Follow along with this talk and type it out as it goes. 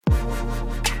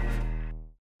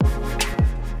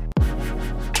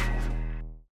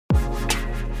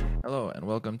Hello, and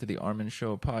welcome to the Armin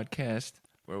Show podcast,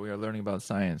 where we are learning about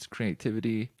science,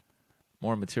 creativity,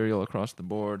 more material across the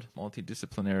board,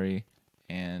 multidisciplinary,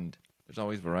 and there's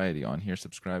always variety on here.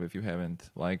 Subscribe if you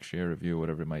haven't, like, share, review,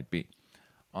 whatever it might be.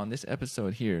 On this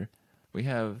episode here, we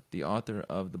have the author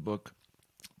of the book,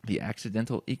 The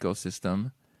Accidental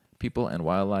Ecosystem, People and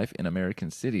Wildlife in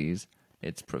American Cities.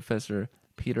 It's Professor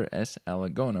Peter S.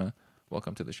 Alagona.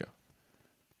 Welcome to the show.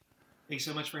 Thanks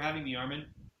so much for having me, Armin.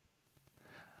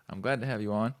 I'm glad to have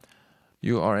you on.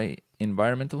 You are an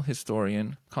environmental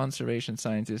historian, conservation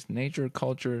scientist, nature,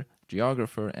 culture,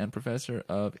 geographer, and professor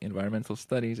of environmental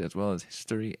studies, as well as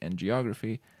history and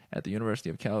geography at the University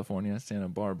of California, Santa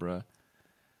Barbara,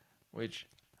 which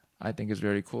I think is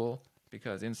very cool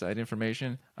because inside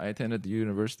information, I attended the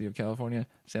University of California,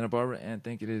 Santa Barbara, and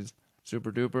think it is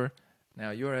super duper.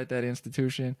 Now, you're at that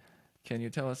institution. Can you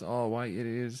tell us all why it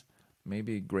is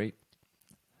maybe great?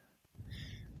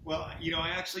 Well, I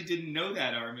actually didn't know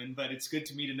that, Armin, but it's good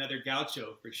to meet another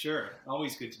gaucho for sure.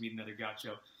 Always good to meet another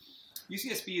gaucho.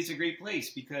 UCSB is a great place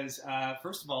because,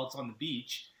 first of all, it's on the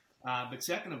beach. But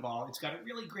second of all, it's got a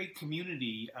really great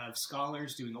community of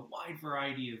scholars doing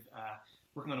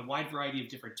working on a wide variety of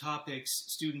different topics,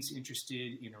 students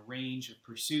interested in a range of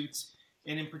pursuits.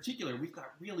 And in particular, we've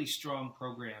got really strong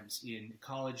programs in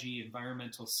ecology,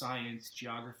 environmental science,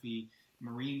 geography,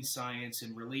 marine science,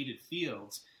 and related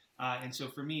fields. And so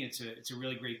for me, it's a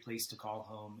really great place to call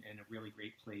home and a really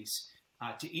great place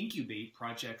to incubate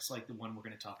projects like the one we're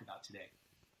going to talk about today.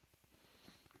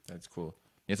 That's cool.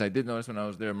 Yes, I did notice when I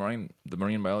was there, the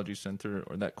Marine Biology Center,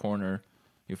 or that corner,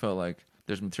 you felt like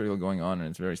there's material going on and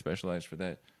it's very specialized for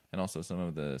that. And also some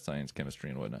of the science, chemistry,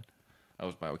 and whatnot. I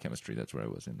was biochemistry, that's where I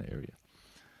was in the area.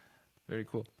 Very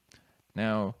cool.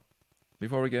 Now,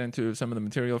 before we get into some of the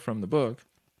material from the book,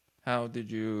 how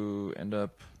did you end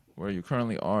up where you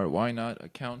currently are? Why not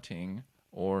accounting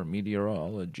or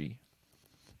meteorology?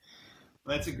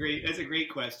 Well, that's a great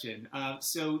question. I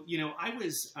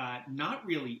was not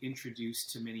really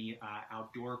introduced to many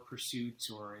outdoor pursuits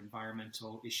or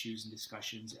environmental issues and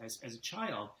discussions as a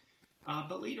child.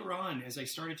 But later on, as I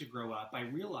started to grow up, I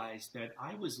realized that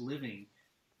I was living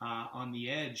on the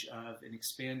edge of an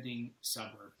expanding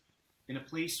suburb in a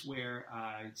place where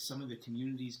some of the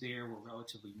communities there were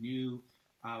relatively new,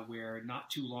 where not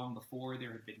too long before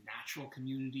there had been natural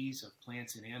communities of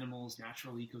plants and animals,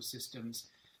 natural ecosystems,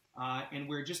 and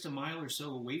where just a mile or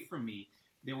so away from me,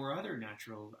 there were other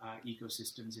natural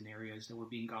ecosystems and areas that were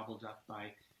being gobbled up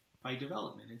by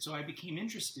development. And so I became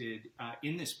interested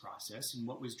in this process and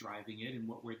what was driving it and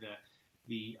what were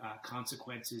the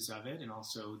consequences of it and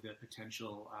also the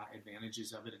potential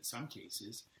advantages of it in some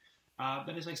cases.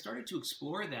 But as I started to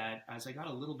explore that, as I got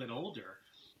a little bit older,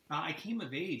 I came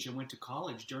of age and went to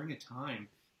college during a time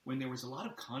when there was a lot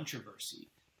of controversy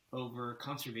over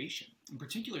conservation, in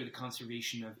particular the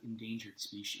conservation of endangered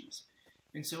species.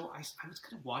 And so I was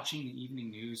kind of watching the evening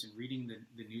news and reading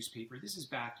the newspaper. This is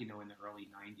back, in the early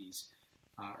 90s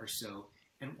or so,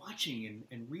 and watching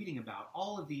and reading about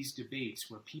all of these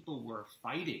debates where people were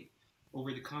fighting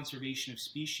over the conservation of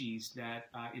species that,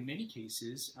 in many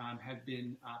cases, have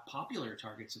been popular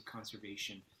targets of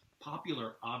conservation,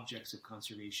 popular objects of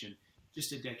conservation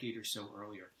just a decade or so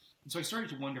earlier. And so I started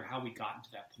to wonder how we got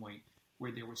to that point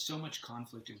where there was so much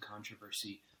conflict and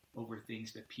controversy over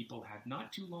things that people had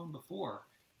not too long before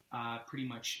pretty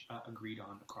much agreed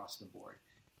on across the board.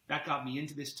 That got me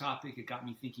into this topic. It got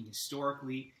me thinking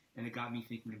historically, and it got me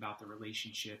thinking about the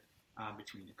relationship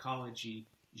between ecology,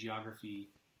 geography,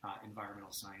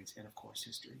 environmental science, and of course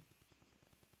history.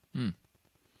 Hmm.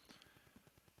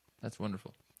 That's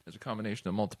wonderful. There's a combination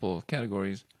of multiple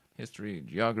categories: history,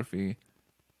 geography,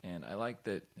 and I like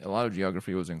that a lot of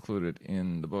geography was included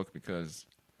in the book because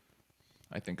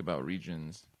I think about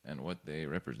regions and what they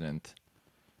represent.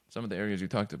 Some of the areas you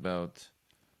talked about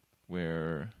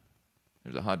where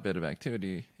there's a hotbed of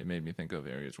activity, it made me think of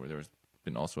areas where there's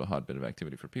been also a hotbed of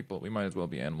activity for people. We might as well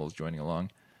be animals joining along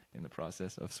in the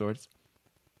process of sorts.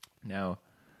 Now,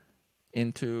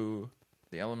 into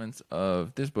the elements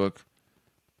of this book,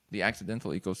 the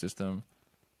accidental ecosystem.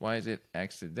 Why is it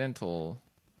accidental?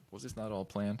 Was this not all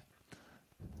planned?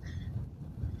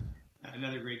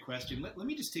 Another great question. Let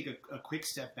me just take a quick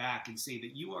step back and say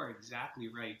that you are exactly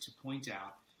right to point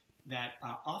out that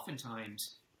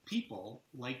oftentimes people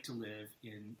like to live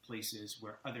in places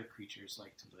where other creatures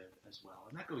like to live as well.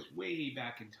 And that goes way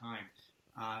back in time,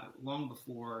 long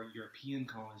before European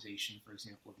colonization, for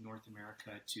example, of North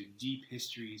America, to deep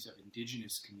histories of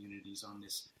indigenous communities on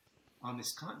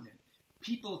this continent.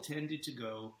 People tended to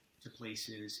go to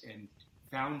places and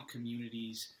found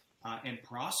communities and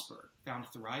found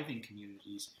thriving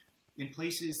communities in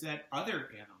places that other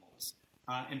animals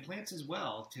and plants as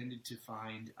well tended to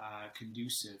find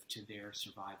conducive to their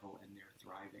survival and their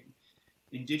thriving.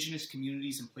 Indigenous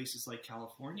communities in places like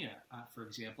California, for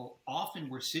example, often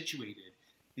were situated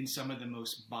in some of the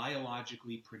most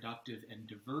biologically productive and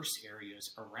diverse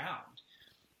areas around.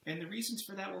 And the reasons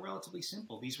for that were relatively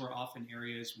simple. These were often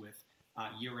areas with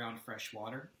year-round fresh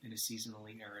water in a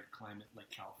seasonally arid climate like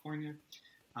California.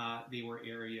 They were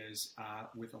areas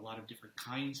with a lot of different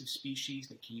kinds of species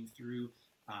that came through,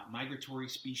 migratory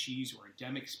species or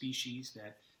endemic species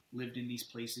that lived in these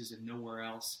places and nowhere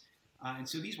else. And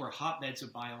so these were hotbeds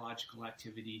of biological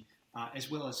activity,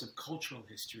 as well as of cultural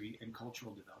history and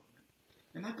cultural development.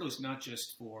 And that goes not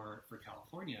just for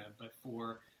California, but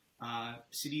for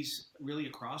cities really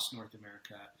across North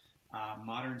America,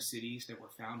 modern cities that were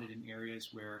founded in areas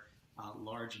where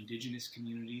large indigenous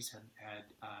communities had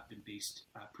been based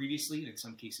previously, and in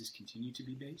some cases continue to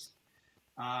be based,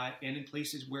 and in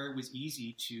places where it was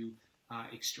easy to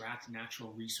extract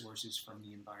natural resources from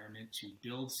the environment to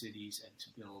build cities and to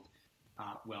build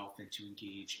wealth and to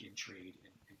engage in trade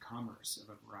and commerce of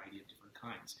a variety of different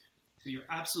kinds. So you're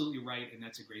absolutely right, and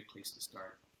that's a great place to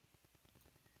start.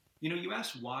 You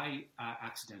asked why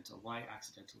accidental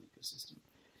ecosystem?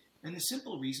 And the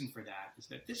simple reason for that is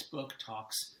that this book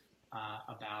talks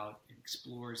about and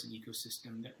explores an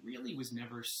ecosystem that really was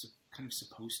never kind of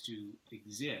supposed to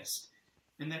exist,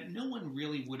 and that no one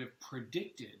really would have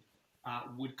predicted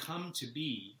would come to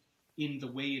be in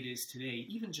the way it is today,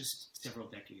 even just several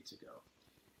decades ago.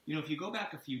 If you go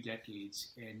back a few decades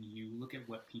and you look at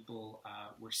what people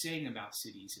were saying about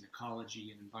cities in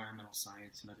ecology and environmental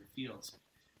science and other fields,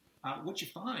 what you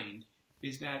find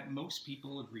is that most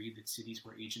people agreed that cities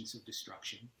were agents of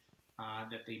destruction,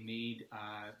 that they made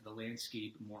the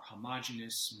landscape more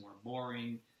homogeneous, more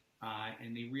boring,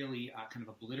 and they really kind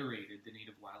of obliterated the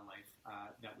native wildlife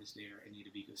that was there and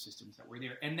native ecosystems that were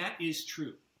there. And that is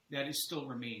true. That is still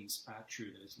remains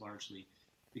true. That is largely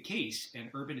the case.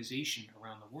 And urbanization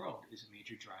around the world is a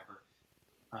major driver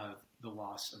of the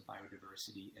loss of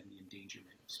biodiversity and the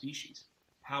endangerment of species.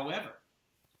 However,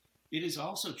 it is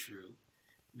also true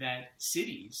that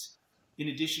cities, in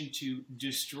addition to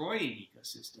destroying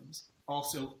ecosystems,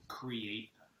 also create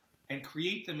them, and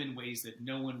create them in ways that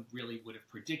no one really would have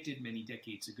predicted many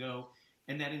decades ago,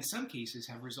 and that in some cases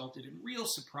have resulted in real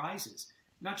surprises,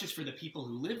 not just for the people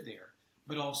who live there,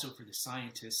 but also for the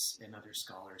scientists and other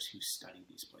scholars who study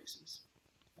these places.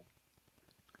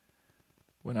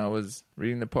 When I was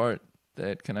reading the part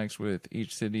that connects with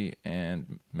each city,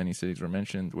 and many cities were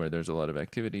mentioned where there's a lot of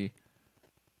activity,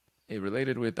 it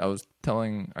related with,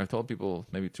 I told people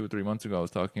maybe 2 or 3 months ago, I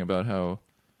was talking about how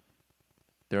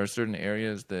there are certain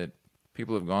areas that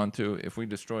people have gone to. If we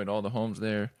destroyed all the homes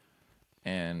there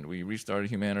and we restarted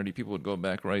humanity, people would go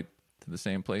back right to the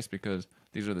same place, because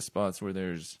these are the spots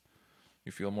where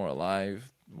you feel more alive,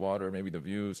 water, maybe the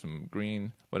view, some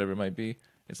green, whatever it might be.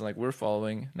 It's like we're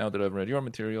following, now that I've read your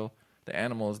material, the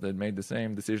animals that made the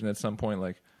same decision at some point,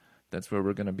 like that's where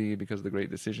we're going to be because of the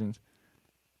great decisions.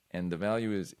 And the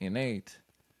value is innate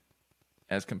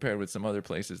as compared with some other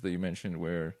places that you mentioned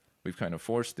where we've kind of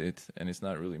forced it and it's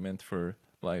not really meant for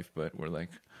life, but we're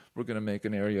like, we're going to make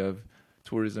an area of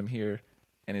tourism here,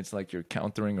 and it's like you're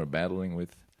countering or battling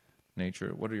with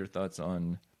nature. What are your thoughts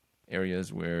on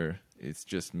areas where it's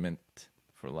just meant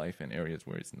for life and areas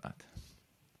where it's not?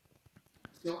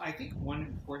 So I think one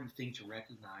important thing to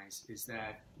recognize is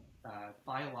that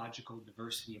biological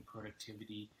diversity and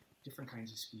productivity, different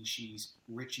kinds of species,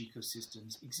 rich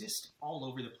ecosystems exist all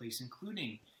over the place,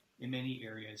 including in many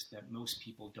areas that most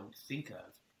people don't think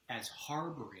of as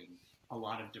harboring a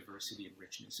lot of diversity and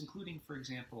richness, including, for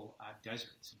example,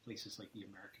 deserts in places like the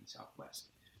American Southwest.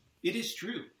 It is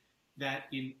true that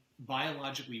in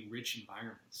biologically rich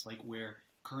environments, like where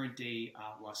current-day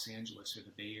Los Angeles or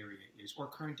the Bay Area is, or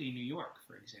current-day New York,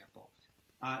 for example,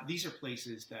 these are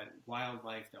places that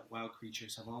wildlife, that wild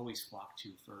creatures have always flocked to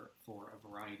for a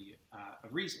variety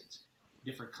of reasons.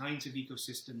 Different kinds of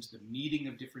ecosystems, the meeting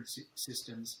of different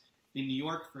systems. In New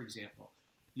York, for example,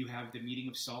 you have the meeting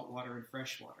of saltwater and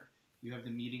freshwater. You have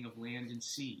the meeting of land and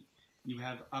sea. You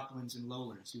have uplands and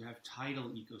lowlands. You have tidal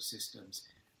ecosystems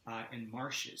and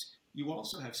marshes. You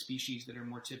also have species that are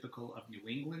more typical of New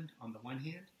England on the one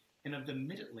hand and of the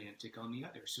mid-Atlantic on the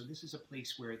other. So this is a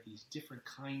place where these different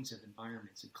kinds of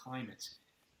environments and climates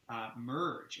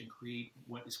merge and create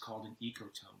what is called an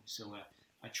ecotone. So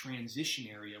a transition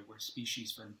area where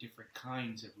species from different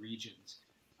kinds of regions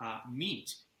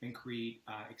meet and create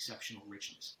exceptional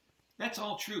richness. That's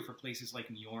all true for places like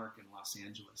New York and Los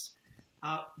Angeles.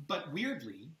 But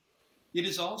weirdly, it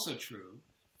is also true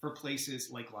for places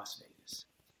like Las Vegas.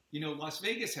 Las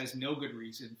Vegas has no good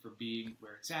reason for being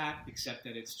where it's at, except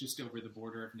that it's just over the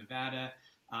border of Nevada,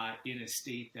 in a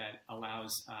state that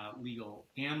allows legal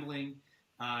gambling,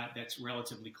 that's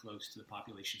relatively close to the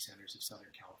population centers of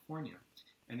Southern California.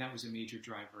 And that was a major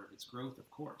driver of its growth, of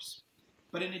course.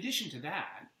 But in addition to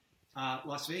that,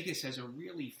 Las Vegas has a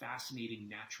really fascinating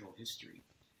natural history.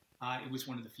 It was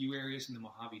one of the few areas in the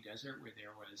Mojave Desert where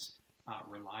there was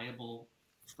reliable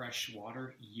fresh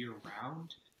water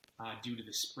year-round due to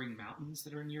the spring mountains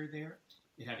that are near there.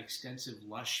 It had extensive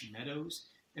lush meadows,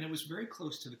 and it was very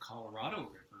close to the Colorado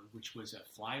River, which was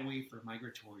a flyway for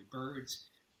migratory birds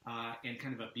and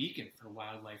kind of a beacon for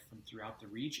wildlife from throughout the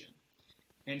region.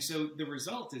 And so the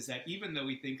result is that even though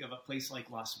we think of a place like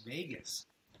Las Vegas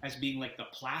as being like the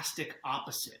plastic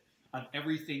opposite of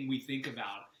everything we think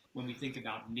about when we think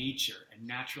about nature and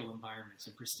natural environments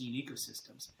and pristine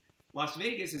ecosystems, Las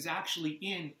Vegas is actually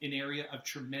in an area of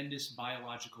tremendous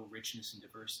biological richness and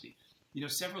diversity.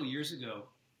 Several years ago,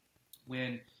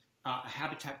 when a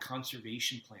habitat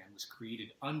conservation plan was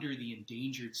created under the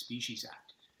Endangered Species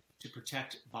Act to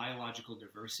protect biological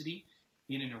diversity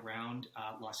in and around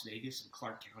Las Vegas and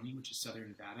Clark County, which is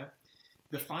southern Nevada,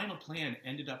 the final plan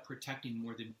ended up protecting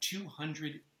more than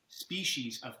 200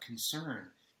 species of concern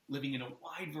living in a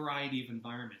wide variety of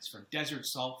environments, from desert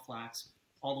salt flats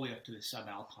all the way up to the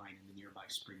subalpine and the nearby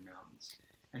Spring Mountains.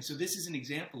 And so this is an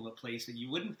example of a place that you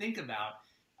wouldn't think about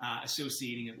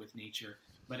associating it with nature,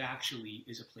 but actually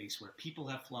is a place where people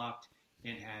have flocked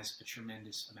and has a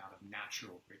tremendous amount of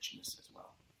natural richness as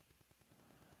well.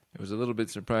 It was a little bit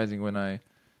surprising when I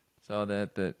saw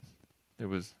that there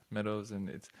was meadows, and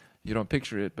you don't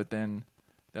picture it, but then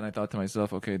I thought to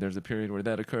myself, okay, there's a period where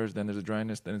that occurs, then there's a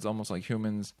dryness, then it's almost like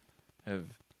humans have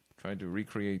tried to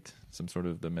recreate some sort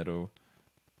of the meadow.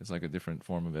 It's like a different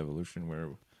form of evolution where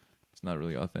it's not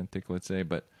really authentic, let's say,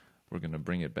 but we're going to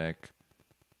bring it back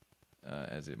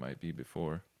as it might be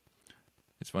before.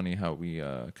 It's funny how we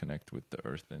connect with the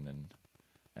earth and then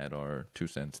add our 2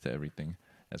 cents to everything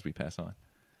as we pass on.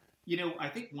 I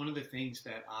think one of the things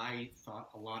that I thought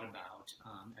a lot about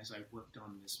as I worked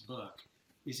on this book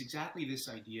is exactly this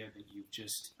idea that you've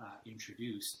just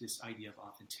introduced, this idea of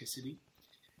authenticity.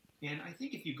 And I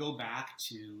think if you go back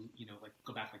to,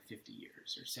 go back like 50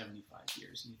 years or 75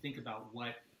 years, and you think about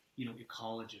what,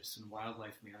 ecologists and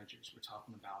wildlife managers were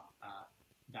talking about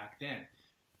back then,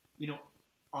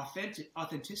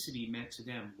 authenticity meant to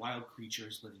them wild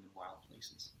creatures living in wild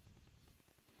places.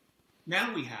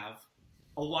 Now we have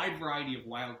a wide variety of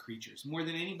wild creatures, more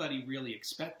than anybody really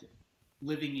expected,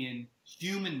 living in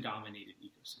human-dominated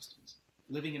ecosystems,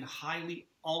 living in highly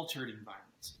altered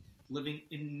environments, living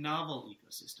in novel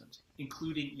ecosystems,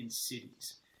 including in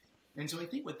cities. And so I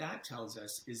think what that tells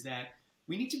us is that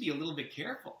we need to be a little bit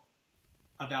careful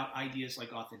about ideas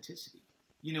like authenticity.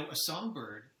 A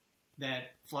songbird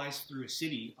that flies through a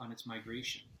city on its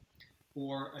migration,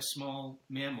 or a small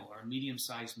mammal or a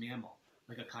medium-sized mammal,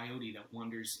 like a coyote that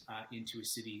wanders into a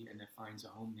city and that finds a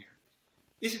home there,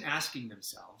 isn't asking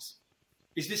themselves,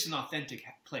 is this an authentic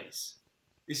place?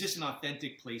 Is this an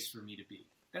authentic place for me to be?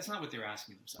 That's not what they're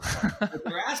asking themselves. What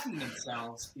they're asking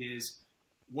themselves is,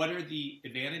 what are the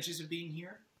advantages of being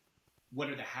here? What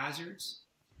are the hazards?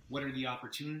 What are the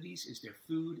opportunities? Is there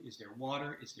food? Is there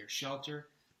water? Is there shelter?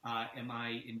 Am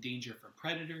I in danger from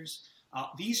predators?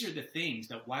 These are the things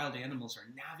that wild animals are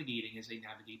navigating as they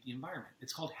navigate the environment.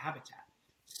 It's called habitat,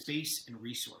 space and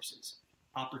resources,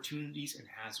 opportunities and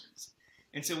hazards.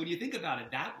 And so when you think about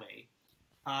it that way,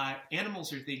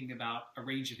 animals are thinking about a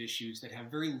range of issues that have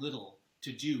very little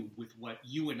to do with what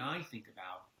you and I think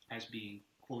about as being,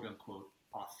 quote unquote,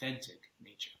 authentic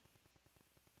nature.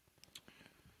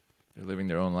 They're living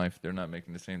their own life. They're not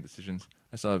making the same decisions.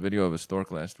 I saw a video of a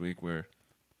stork last week where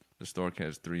the stork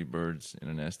has 3 birds in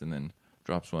a nest and then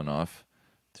drops one off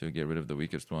to get rid of the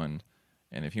weakest one.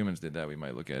 And if humans did that, we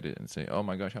might look at it and say, oh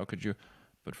my gosh, how could you?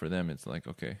 But for them, it's like,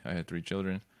 okay, I had 3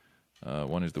 children.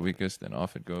 One is the weakest, and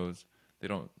off it goes. They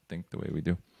don't think the way we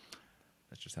do.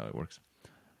 That's just how it works.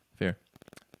 Fair.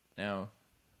 Now,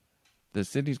 the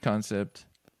cities concept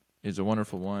is a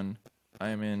wonderful one. I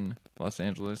am in Los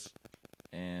Angeles,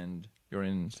 and you're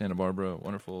in Santa Barbara.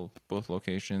 Wonderful, both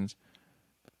locations.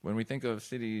 When we think of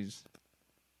cities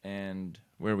and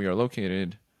where we are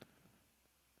located,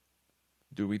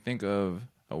 do we think of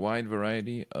a wide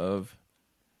variety of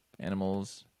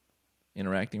animals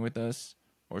interacting with us,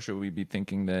 or should we be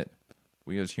thinking that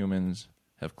we as humans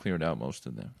have cleared out most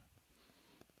of them?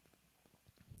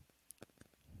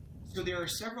 So there are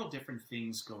several different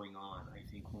things going on, I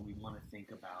think, when we want to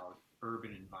think about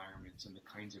urban environments and the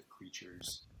kinds of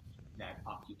creatures that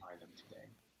occupy them today.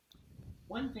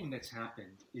 one thing that's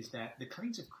happened is that the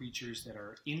kinds of creatures that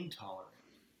are intolerant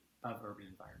of urban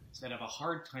environments, that have a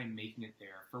hard time making it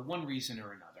there for one reason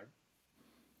or another,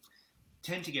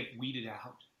 tend to get weeded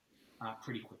out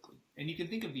pretty quickly. And you can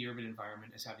think of the urban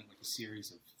environment as having like a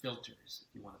series of filters,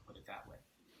 if you want to put it that way.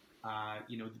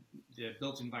 The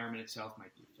built environment itself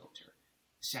might be a filter.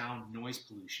 Sound, noise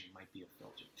pollution might be a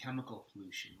filter. Chemical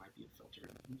pollution might be a filter.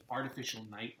 Artificial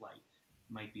nightlight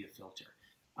might be a filter.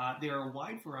 There are a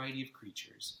wide variety of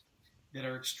creatures that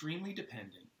are extremely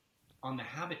dependent on the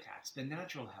habitats, the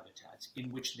natural habitats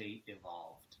in which they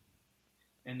evolved.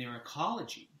 And their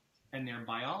ecology and their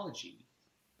biology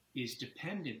is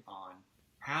dependent on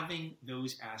having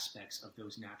those aspects of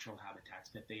those natural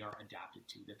habitats that they are adapted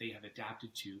to, that they have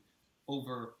adapted to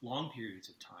over long periods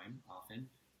of time, often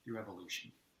through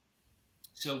evolution.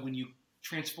 So when you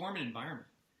transform an environment,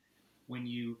 when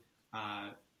you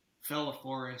fell a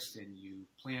forest and you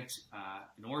plant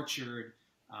an orchard,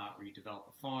 or you develop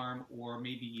a farm, or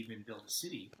maybe even build a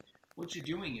city, what you're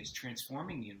doing is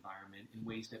transforming the environment in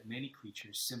ways that many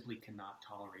creatures simply cannot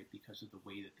tolerate because of the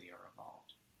way that they are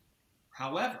evolved.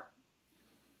 However,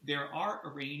 there are a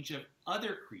range of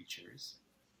other creatures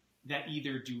that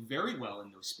either do very well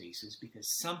in those spaces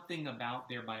because something about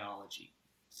their biology,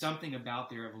 something about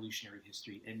their evolutionary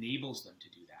history enables them to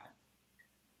do that,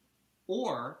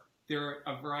 or there are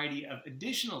a variety of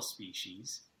additional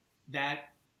species that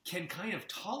can kind of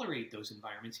tolerate those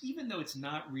environments, even though it's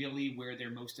not really where they're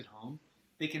most at home.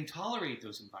 They can tolerate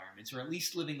those environments, or at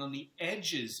least living on the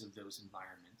edges of those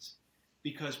environments,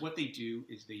 because what they do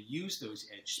is they use those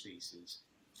edge spaces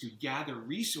to gather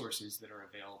resources that are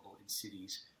available in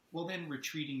cities, while then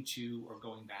retreating to or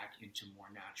going back into more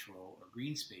natural or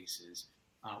green spaces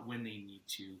when they need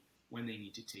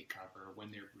to take cover, when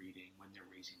they're breeding, when they're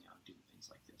raising young, doing things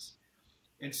like this.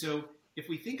 And so if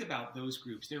we think about those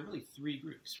groups, there are really three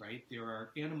groups, right? There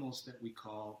are animals that we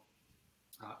call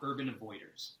urban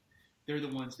avoiders. They're the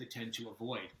ones that tend to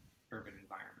avoid urban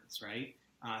environments, right?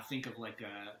 Think of like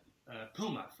a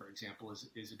puma, for example,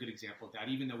 is a good example of that.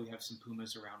 Even though we have some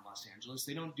pumas around Los Angeles,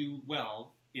 they don't do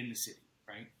well in the city,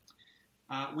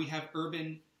 right? We have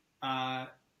urban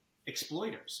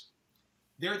exploiters.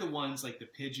 They're the ones like the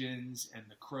pigeons and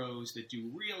the crows that do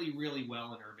really, really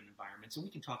well in urban environments, and we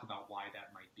can talk about why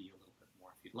that might be a little bit more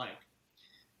if you'd like.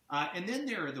 And then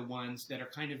there are the ones that are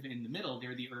kind of in the middle.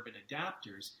 They're the urban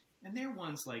adapters, and they're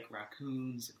ones like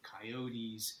raccoons and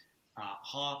coyotes,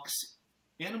 hawks,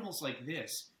 animals like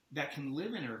this that can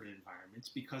live in urban environments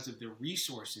because of the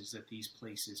resources that these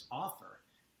places offer.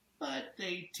 But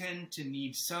they tend to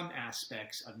need some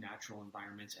aspects of natural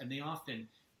environments, and they often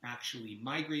actually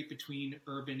migrate between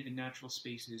urban and natural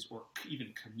spaces, or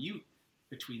even commute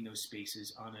between those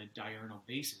spaces on a diurnal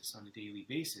basis, on a daily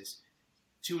basis,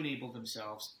 to enable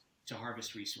themselves to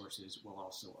harvest resources while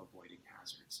also avoiding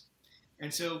hazards.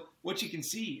 And so what you can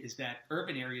see is that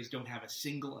urban areas don't have a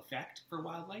single effect for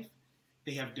wildlife.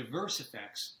 They have diverse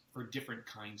effects for different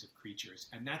kinds of creatures.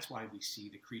 And that's why we see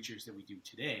the creatures that we do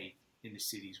today in the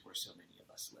cities where so many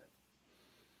of us live.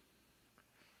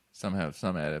 Some have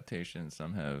some adaptation,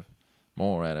 some have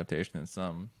more adaptation, and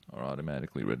some are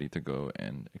automatically ready to go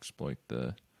and exploit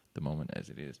the moment as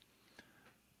it is.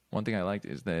 One thing I liked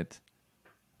is that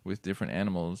with different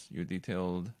animals, you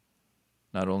detailed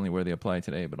not only where they apply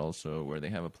today, but also where they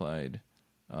have applied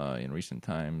in recent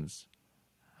times,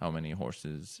 how many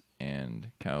horses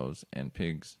and cows and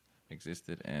pigs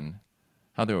existed, and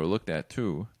how they were looked at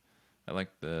too. I like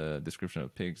the description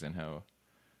of pigs and how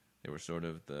they were sort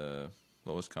of the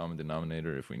lowest common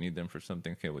denominator. If we need them for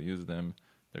something, okay, we'll use them.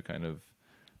 They're kind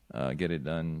of get it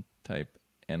done type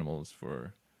animals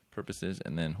for purposes.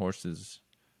 And then horses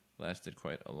lasted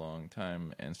quite a long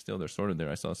time, and still they're sorted there.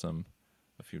 I saw some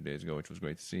a few days ago, which was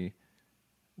great to see.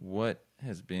 What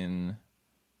has been,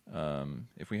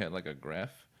 if we had like a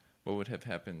graph, what would have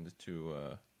happened to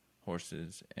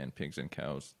horses and pigs and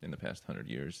cows in the past 100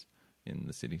 years in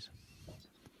the cities?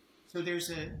 So there's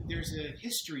a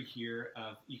history here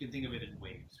of, you can think of it in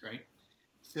waves, right?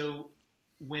 So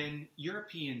when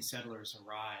European settlers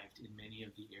arrived in many of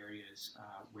the areas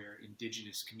where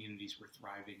indigenous communities were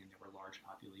thriving and there were large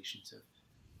populations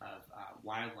of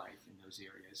wildlife in those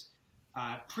areas,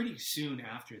 pretty soon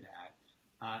after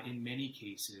that, in many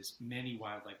cases, many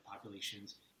wildlife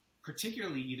populations,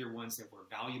 particularly either ones that were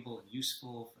valuable and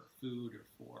useful for food or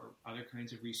for other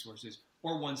kinds of resources,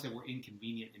 or ones that were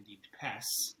inconvenient and deemed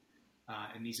pests,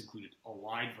 and these included a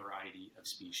wide variety of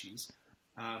species,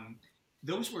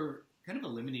 those were kind of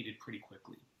eliminated pretty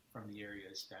quickly from the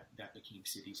areas that became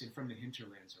cities and from the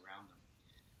hinterlands around them.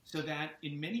 So that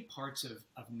in many parts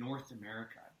of North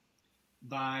America,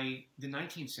 by the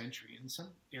 19th century, and some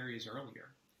areas earlier,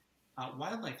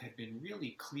 wildlife had been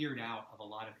really cleared out of a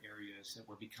lot of areas that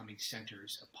were becoming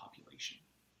centers of population.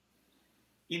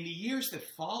 In the years that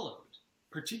followed,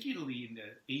 particularly in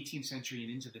the 18th century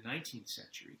and into the 19th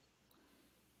century,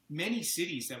 many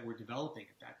cities that were developing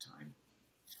at that time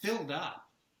filled up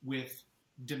with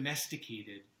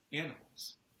domesticated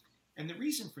animals. And the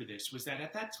reason for this was that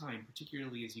at that time,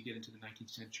 particularly as you get into the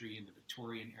 19th century and the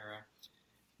Victorian era,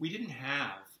 we didn't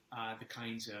have the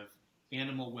kinds of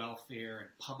animal welfare and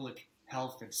public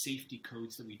health and safety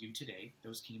codes that we do today.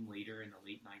 Those came later in the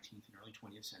late 19th and early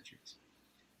 20th centuries.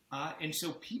 And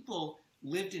so people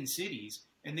lived in cities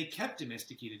and they kept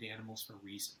domesticated animals for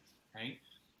reasons, right?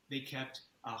 They kept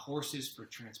horses for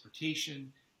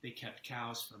transportation, they kept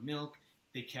cows for milk,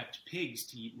 they kept pigs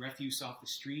to eat refuse off the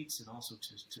streets and also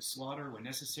to slaughter when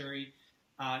necessary.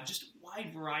 Just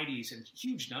wide varieties and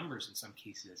huge numbers in some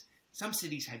cases. Some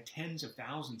cities had tens of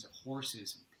thousands of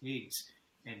horses and pigs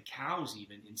and cows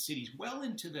even in cities well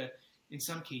into in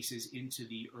some cases, into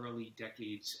the early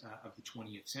decades of the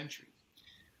 20th century.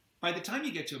 By the time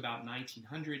you get to about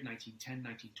 1900, 1910,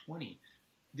 1920,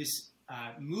 this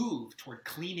move toward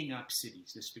cleaning up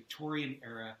cities, this Victorian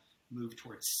era move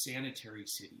towards sanitary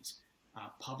cities,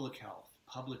 public health,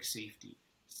 public safety,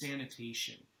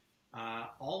 sanitation,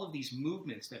 all of these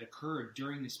movements that occurred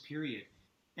during this period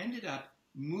ended up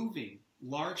moving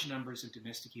large numbers of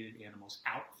domesticated animals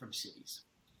out from cities.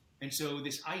 And so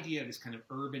this idea of this kind of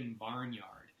urban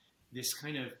barnyard, this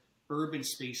kind of urban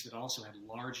space that also had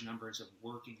large numbers of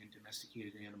working and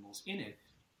domesticated animals in it,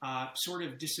 sort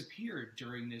of disappeared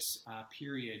during this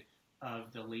period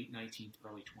of the late 19th,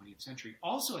 early 20th century.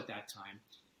 Also at that time,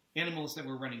 animals that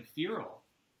were running feral,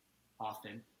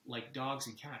 often, like dogs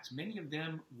and cats, many of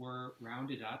them were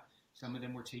rounded up. Some of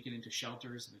them were taken into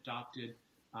shelters and adopted.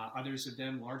 Others of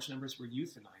them, large numbers, were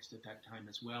euthanized at that time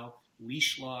as well.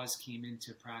 Leash laws came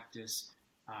into practice.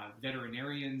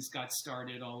 Veterinarians got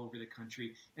started all over the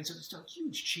country. And so there's a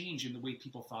huge change in the way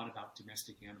people thought about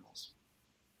domestic animals.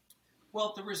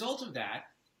 Well, the result of that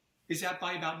is that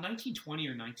by about 1920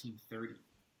 or 1930,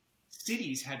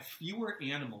 cities had fewer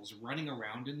animals running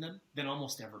around in them than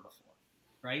almost ever before,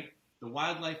 right? The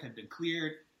wildlife had been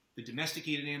cleared. The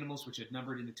domesticated animals, which had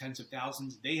numbered in the tens of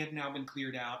thousands, they had now been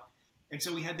cleared out. And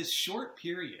so we had this short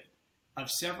period of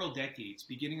several decades,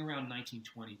 beginning around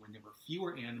 1920, when there were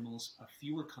fewer animals of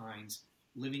fewer kinds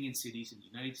living in cities in the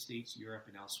United States, Europe,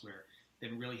 and elsewhere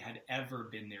than really had ever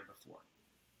been there before.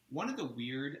 One of the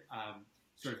weird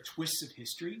sort of twists of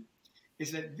history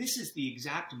is that this is the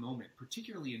exact moment,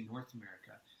 particularly in North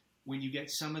America, when you get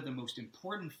some of the most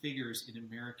important figures in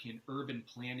American urban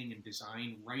planning and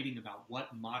design writing about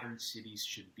what modern cities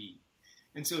should be.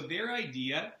 And so their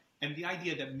idea, and the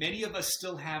idea that many of us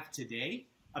still have today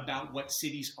about what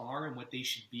cities are and what they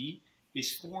should be,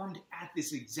 is formed at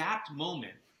this exact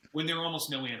moment when there are almost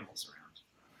no animals around,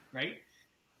 right?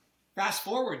 Fast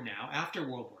forward now, after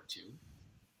World War II,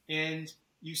 and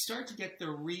you start to get the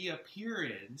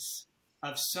reappearance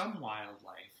of some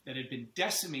wildlife that had been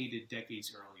decimated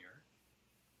decades earlier,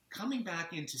 coming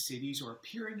back into cities or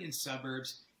appearing in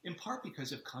suburbs, in part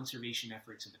because of conservation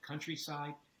efforts in the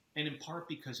countryside, and in part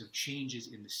because of changes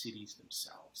in the cities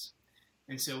themselves.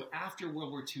 And so after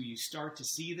World War II, you start to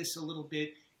see this a little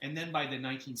bit, and then by the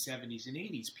 1970s and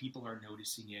 80s, people are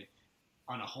noticing it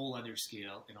on a whole other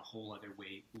scale, in a whole other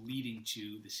way, leading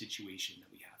to the situation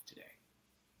that we have today.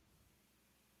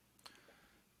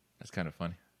 That's kind of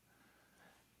funny.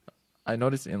 I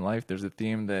notice in life there's a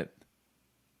theme that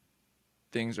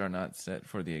things are not set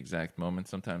for the exact moment.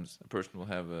 Sometimes a person will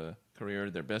have a career,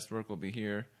 their best work will be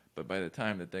here, but by the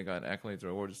time that they got accolades or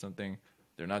awards or something,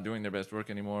 they're not doing their best work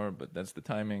anymore, but that's the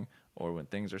timing. Or when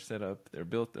things are set up, they're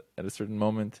built at a certain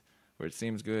moment where it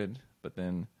seems good, but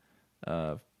then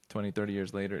 20, 30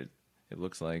 years later, it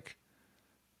looks like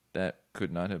that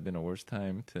could not have been a worse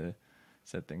time to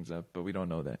set things up, but we don't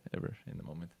know that ever in the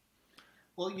moment.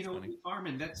 Well, you know,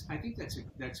 Armin, I think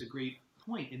that's a great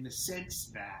point in the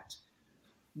sense that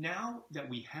now that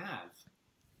we have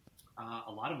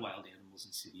a lot of wild animals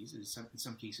in cities, in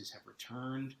some cases have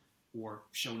returned or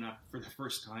shown up for the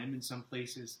first time in some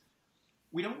places,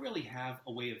 we don't really have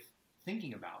a way of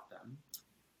thinking about them,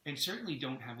 and certainly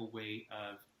don't have a way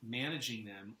of managing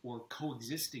them or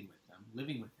coexisting with them,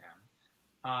 living with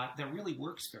them, that really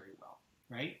works very well,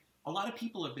 right? A lot of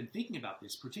people have been thinking about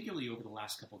this, particularly over the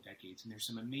last couple of decades, and there's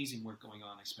some amazing work going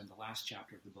on. I spent the last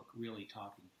chapter of the book really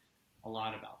talking a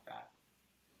lot about that.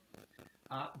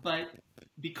 But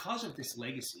because of this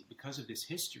legacy, because of this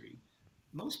history,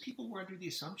 most people were under the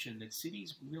assumption that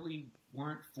cities really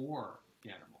weren't for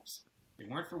animals. They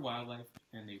weren't for wildlife.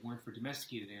 and they weren't for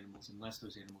domesticated animals unless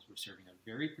those animals were serving a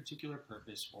very particular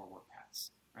purpose or were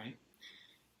pets, right?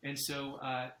 And so,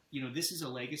 this is a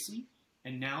legacy.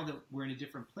 And now that we're in a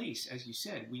different place, as you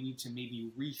said, we need to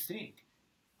maybe rethink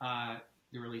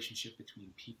the relationship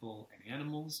between people and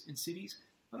animals in cities,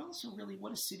 but also really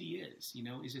what a city is.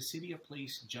 Is a city a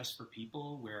place just for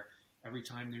people where every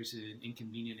time there's an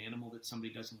inconvenient animal that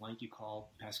somebody doesn't like, you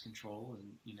call pest control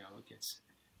and,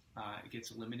 it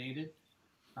gets eliminated?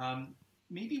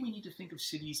 Maybe we need to think of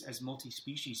cities as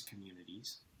multi-species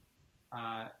communities,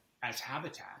 as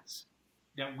habitats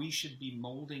that we should be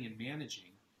molding and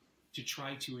managing to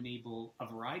try to enable a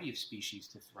variety of species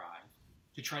to thrive,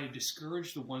 to try to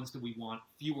discourage the ones that we want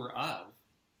fewer of,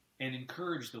 and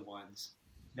encourage the ones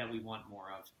that we want more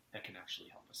of that can actually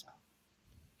help us out.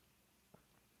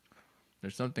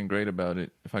 There's something great about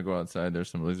it. If I go outside, there's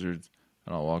some lizards,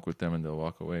 and I'll walk with them, and they'll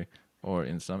walk away. Or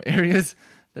in some areas,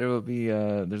 there will be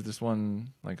there's this one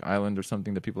like island or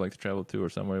something that people like to travel to, or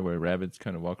somewhere where rabbits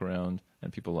kind of walk around,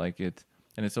 and people like it.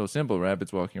 And it's so simple,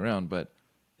 rabbits walking around, but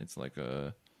it's like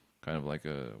a kind of like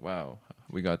a wow,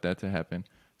 we got that to happen.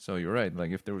 So you're right.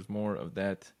 Like if there was more of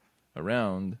that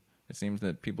around, it seems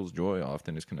that people's joy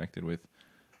often is connected with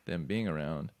them being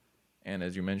around. And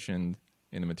as you mentioned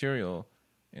in the material,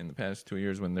 in the past 2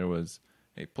 years when there was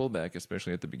a pullback,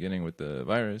 especially at the beginning with the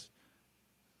virus,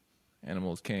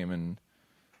 animals came and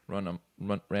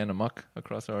ran amok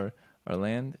across our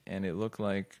land, and it looked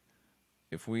like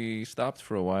if we stopped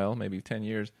for a while, maybe 10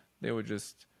 years, they would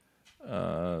just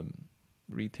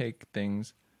retake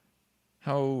things.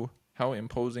 How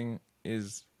imposing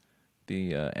is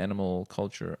the animal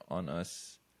culture on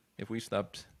us? If we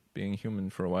stopped being human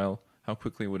for a while, how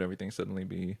quickly would everything suddenly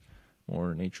be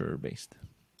more nature-based?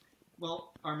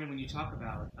 Well, Armin, when you talk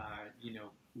about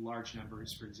large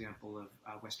numbers, for example,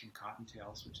 of Western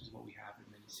cottontails, which is what we have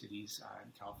in many cities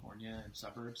in California and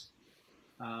suburbs,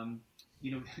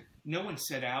 no one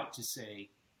set out to say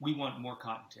we want more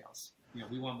cottontails.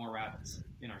 We want more rabbits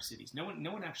in our cities. No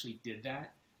one actually did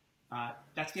that.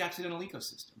 That's the accidental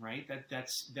ecosystem, right?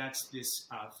 That's this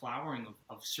flowering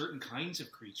of certain kinds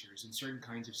of creatures in certain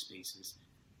kinds of spaces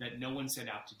that no one set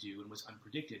out to do and was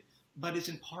unpredicted, but is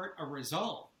in part a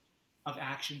result of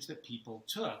actions that people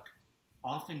took,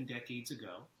 often decades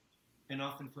ago, and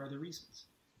often for other reasons.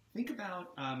 Think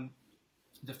about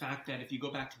the fact that if you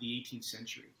go back to the 18th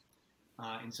century,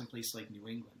 in some place like New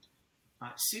England,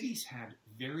 cities had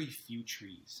very few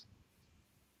trees.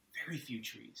 Very few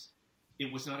trees.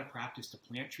 It was not a practice to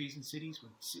plant trees in cities.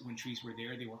 When trees were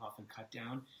there, they were often cut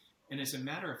down. And as a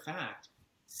matter of fact,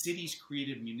 cities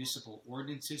created municipal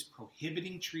ordinances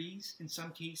prohibiting trees in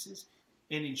some cases,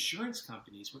 and insurance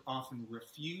companies would often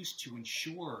refuse to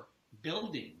insure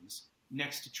buildings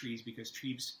next to trees because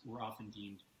trees were often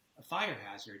deemed a fire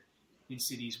hazard in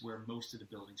cities where most of the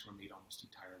buildings were made almost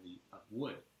entirely of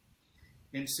wood.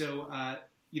 And so,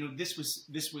 this was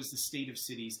the state of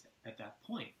cities at that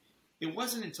point. It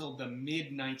wasn't until the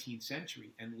mid-19th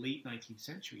century and late 19th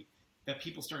century that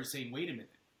people started saying, wait a minute,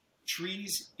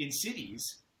 trees in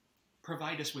cities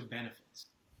provide us with benefits.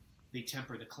 They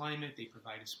temper the climate, they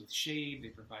provide us with shade, they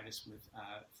provide us with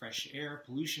fresh air,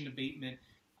 pollution abatement,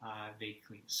 they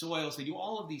clean soils, they do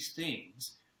all of these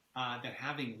things that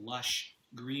having lush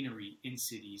greenery in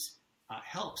cities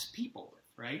helps people with,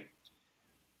 right?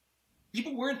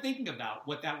 People weren't thinking about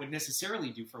what that would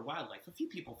necessarily do for wildlife. A few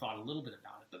people thought a little bit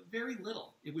about it, but very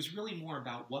little. It was really more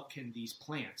about what can these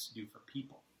plants do for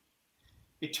people.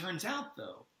 It turns out,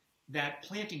 though, that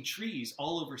planting trees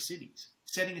all over cities,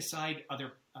 setting aside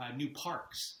other new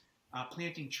parks,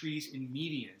 planting trees in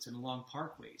medians and along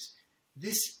parkways,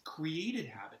 this created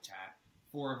habitat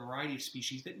for a variety of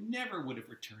species that never would have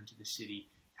returned to the city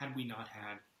had we not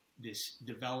had this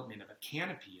development of a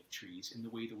canopy of trees in the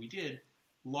way that we did,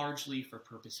 largely for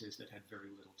purposes that had very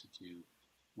little to do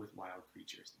with wild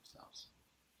creatures themselves.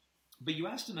 But you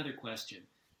asked another question,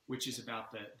 which is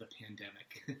about the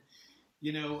pandemic.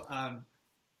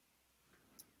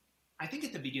 I think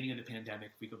at the beginning of the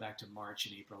pandemic, if we go back to March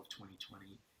and April of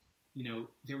 2020,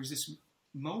 there was this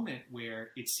moment where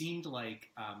it seemed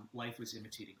like life was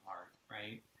imitating art,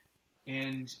 right?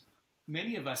 And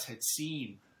many of us had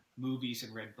seen movies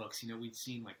and read books. We'd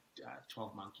seen like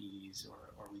 12 Monkeys,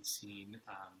 or we'd seen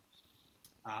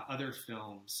other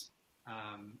films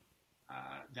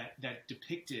that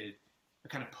depicted a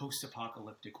kind of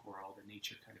post-apocalyptic world and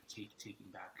nature kind of taking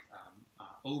back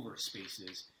over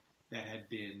spaces that had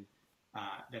been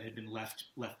left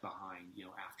behind,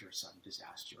 after some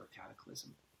disaster or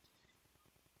cataclysm.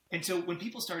 And so when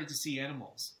people started to see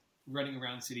animals running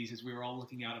around cities as we were all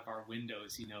looking out of our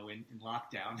windows, in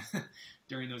lockdown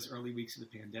during those early weeks of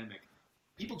the pandemic,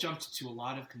 people jumped to a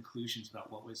lot of conclusions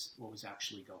about what was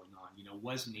actually going on.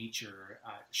 Was nature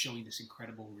showing this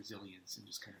incredible resilience and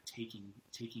just kind of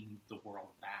taking the world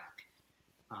back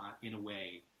in a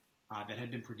way that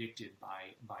had been predicted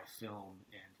by film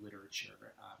and literature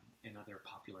and other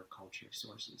popular culture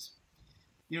sources.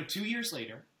 2 years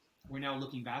later, we're now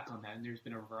looking back on that, and there's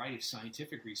been a variety of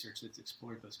scientific research that's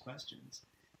explored those questions,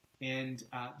 and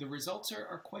the results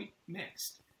are quite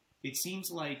mixed. It seems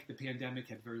like the pandemic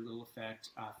had very little effect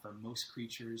for most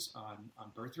creatures on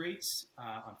birth rates,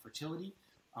 on fertility,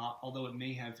 although it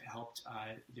may have helped.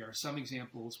 There are some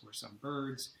examples where some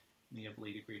birds may have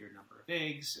laid a greater number of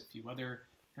eggs, a few other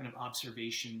kind of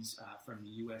observations from the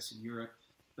US and Europe,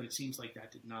 but it seems like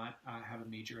that did not have a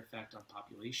major effect on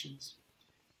populations.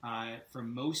 For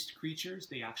most creatures,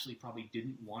 they actually probably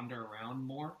didn't wander around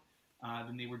more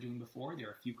than they were doing before. There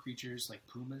are a few creatures like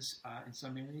pumas in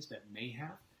some areas that may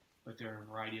have, but there are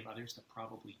a variety of others that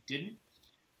probably didn't.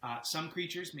 Some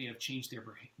creatures may have changed their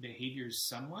behaviors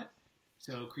somewhat.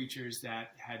 So creatures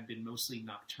that had been mostly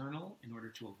nocturnal in order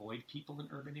to avoid people in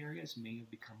urban areas may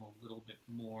have become a little bit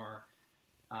more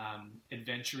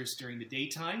adventurous during the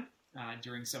daytime,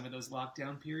 during some of those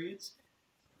lockdown periods.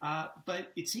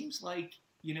 But it seems like,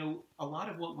 a lot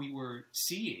of what we were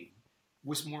seeing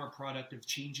was more a product of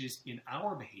changes in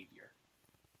our behavior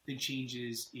than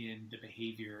changes in the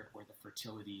behavior or the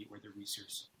fertility or the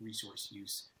resource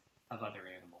use of other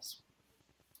animals.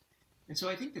 And so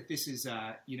I think that this is,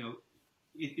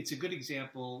 it's a good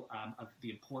example of the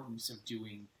importance of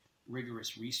doing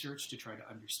rigorous research to try to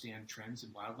understand trends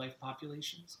in wildlife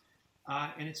populations.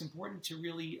 And it's important to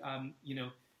really,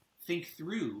 think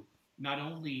through not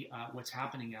only what's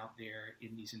happening out there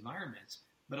in these environments,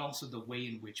 but also the way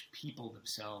in which people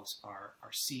themselves are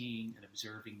seeing and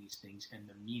observing these things and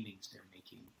the meanings they're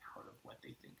making out of what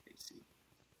they think they see.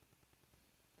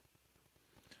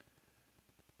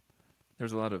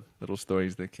 There's a lot of little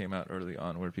stories that came out early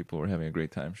on where people were having a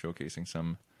great time showcasing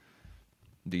some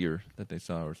deer that they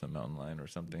saw or some mountain lion or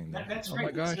something. That's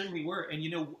right. We certainly were. And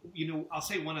I'll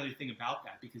say one other thing about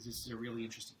that, because this is a really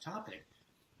interesting topic.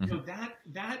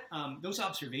 Those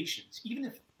observations, even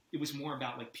if it was more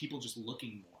about like people just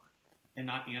looking more and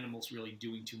not animals really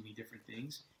doing too many different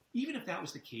things, even if that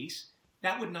was the case,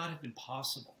 that would not have been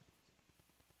possible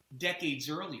decades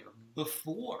earlier,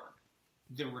 before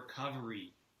the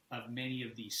recovery of many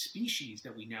of these species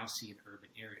that we now see in urban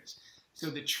areas. So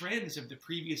the trends of the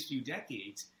previous few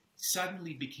decades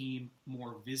suddenly became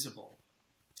more visible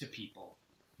to people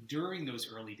during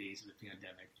those early days of the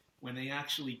pandemic, when they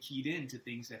actually keyed into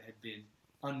things that had been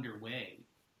underway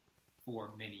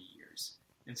for many years.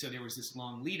 And so there was this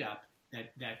long lead up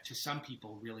that to some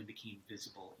people really became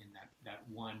visible in that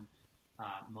one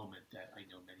moment that I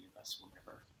know many of us will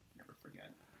never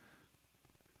forget.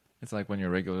 It's like when you're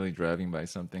regularly driving by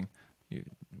something,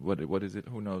 what is it?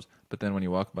 Who knows? But then when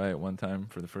you walk by it one time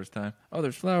for the first time, oh,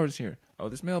 there's flowers here. Oh,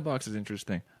 this mailbox is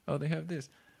interesting. Oh, they have this.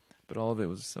 But all of it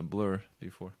was a blur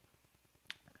before.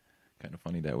 Kind of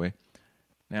funny that way.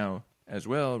 Now, as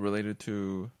well, related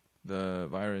to the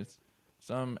virus,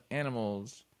 some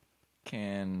animals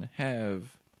can have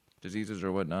diseases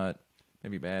or whatnot,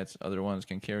 maybe bats, other ones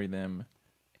can carry them,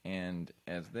 and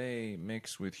as they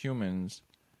mix with humans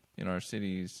in our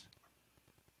cities,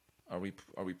 are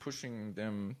we pushing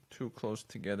them too close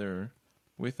together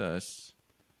with us?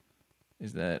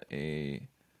 Is that a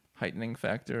heightening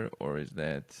factor, or is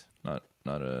that not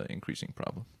a increasing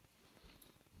problem?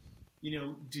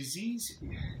 Disease,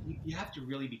 you have to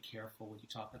really be careful when you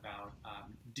talk about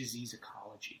disease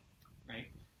ecology, right?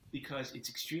 Because it's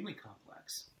extremely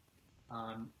complex.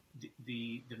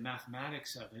 The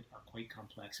mathematics of it are quite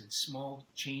complex, and small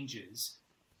changes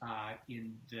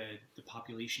in the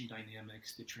population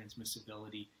dynamics, the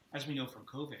transmissibility, as we know from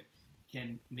COVID,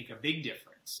 can make a big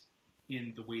difference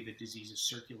in the way that diseases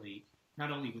circulate,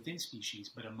 not only within species,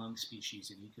 but among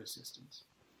species and ecosystems.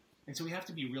 And so we have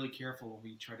to be really careful when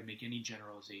we try to make any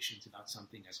generalizations about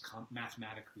something as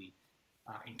mathematically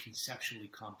and conceptually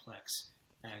complex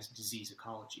as disease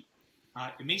ecology.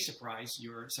 It may surprise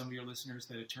some of your listeners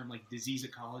that a term like disease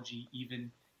ecology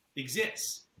even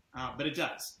exists, but it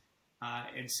does.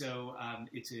 And so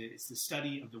it's the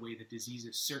study of the way that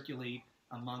diseases circulate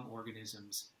among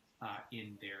organisms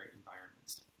in their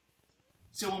environments.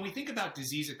 So when we think about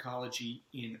disease ecology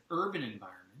in urban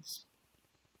environments,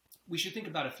 we should think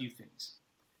about a few things.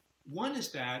 One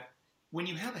is that when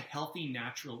you have a healthy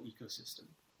natural ecosystem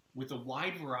with a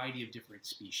wide variety of different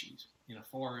species, in a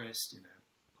forest, in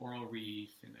a coral reef,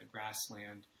 in a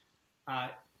grassland,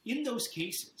 in those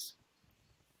cases,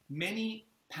 many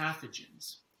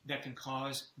pathogens that can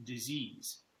cause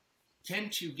disease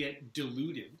tend to get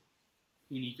diluted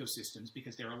in ecosystems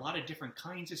because there are a lot of different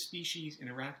kinds of species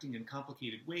interacting in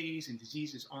complicated ways, and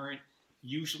diseases aren't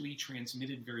usually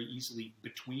transmitted very easily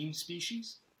between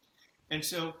species. And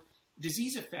so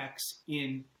disease effects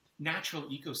in natural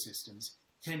ecosystems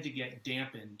tend to get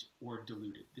dampened or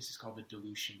diluted. This is called the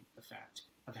dilution effect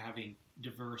of having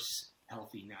diverse,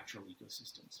 healthy natural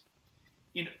ecosystems.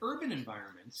 In urban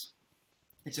environments,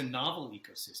 it's a novel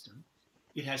ecosystem.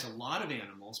 It has a lot of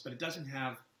animals, but it doesn't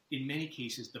have, in many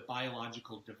cases, the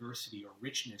biological diversity or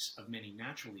richness of many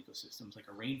natural ecosystems, like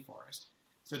a rainforest.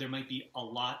 So there might be a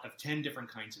lot of 10 different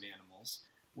kinds of animals,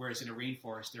 whereas in a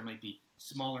rainforest, there might be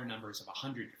smaller numbers of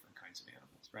 100 different kinds of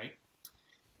animals, right?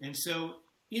 And so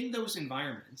in those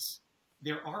environments,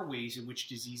 there are ways in which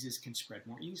diseases can spread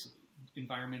more easily.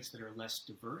 Environments that are less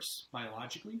diverse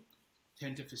biologically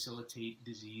tend to facilitate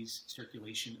disease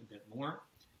circulation a bit more.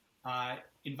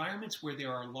 Environments where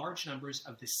there are large numbers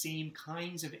of the same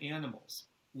kinds of animals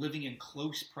living in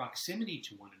close proximity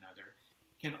to one another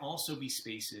can also be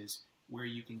spaces where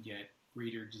you can get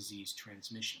greater disease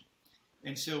transmission.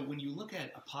 And so when you look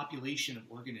at a population of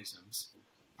organisms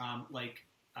like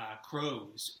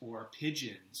crows or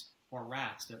pigeons or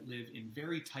rats that live in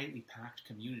very tightly packed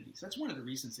communities, that's one of the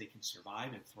reasons they can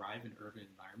survive and thrive in urban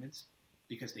environments,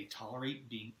 because they tolerate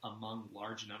being among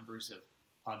large numbers of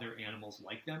other animals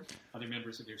like them, other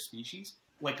members of their species,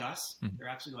 like us. They're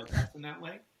actually like us in that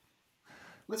way.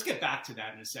 Let's get back to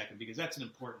that in a second, because that's an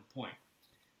important point.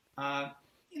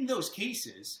 In those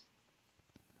cases,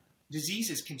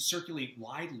 diseases can circulate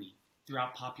widely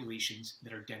throughout populations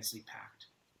that are densely packed.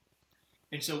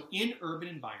 And so in urban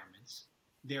environments,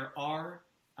 there are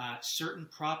certain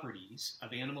properties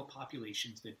of animal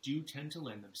populations that do tend to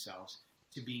lend themselves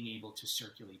to being able to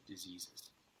circulate diseases.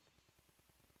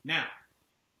 Now,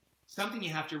 something you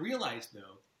have to realize,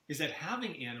 though, is that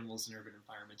having animals in urban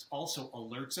environments also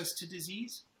alerts us to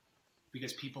disease,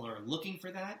 because people are looking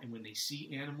for that, and when they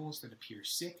see animals that appear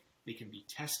sick, they can be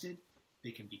tested,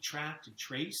 they can be tracked and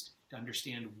traced to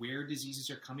understand where diseases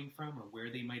are coming from or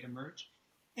where they might emerge.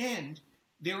 And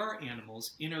there are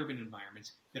animals in urban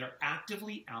environments that are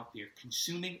actively out there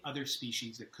consuming other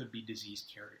species that could be disease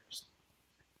carriers,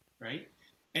 right?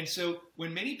 And so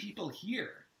when many people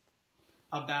hear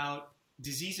about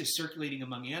diseases circulating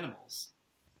among animals,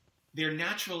 their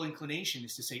natural inclination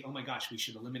is to say, oh my gosh, we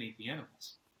should eliminate the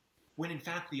animals. When in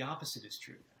fact the opposite is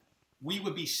true. We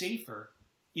would be safer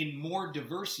in more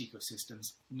diverse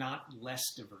ecosystems, not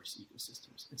less diverse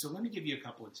ecosystems. And so let me give you a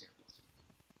couple examples.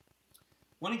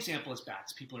 One example is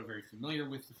bats. People are very familiar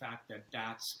with the fact that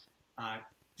bats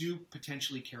do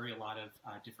potentially carry a lot of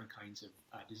different kinds of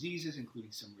diseases,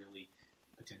 including some really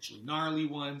potentially gnarly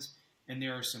ones. And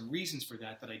there are some reasons for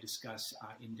that I discuss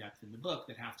in depth in the book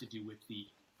that have to do with the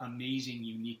amazing,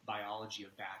 unique biology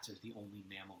of bats as the only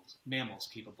mammals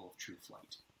capable of true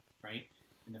flight, right?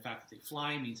 And the fact that they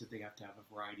fly means that they have to have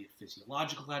a variety of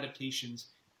physiological adaptations,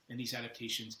 and these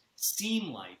adaptations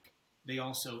seem like they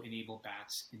also enable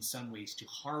bats in some ways to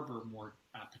harbor more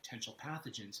potential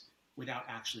pathogens without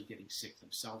actually getting sick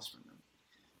themselves from them.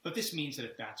 But this means that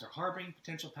if bats are harboring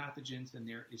potential pathogens, then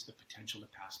there is the potential to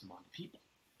pass them on to people.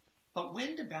 But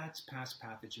when do bats pass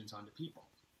pathogens on to people?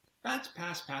 Bats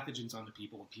pass pathogens on to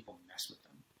people when people mess with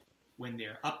them, when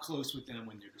they're up close with them,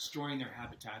 when they're destroying their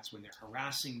habitats, when they're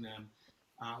harassing them,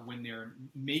 when they're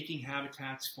making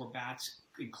habitats for bats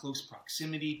in close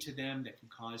proximity to them that can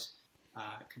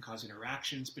cause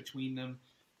interactions between them,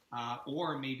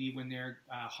 or maybe when they're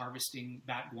harvesting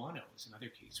bat guano is another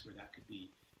case where that could be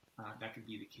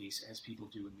the case, as people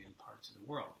do in many parts of the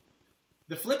world.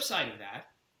 The flip side of that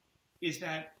is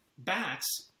that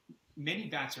many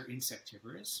bats are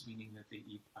insectivorous, meaning that they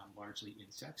eat largely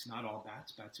insects. Not all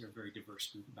bats. Bats are a very diverse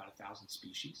group, about 1,000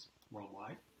 species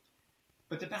worldwide.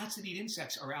 But the bats that eat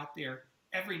insects are out there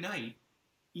every night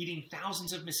eating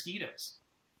thousands of mosquitoes.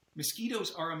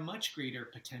 Mosquitoes are a much greater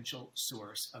potential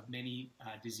source of many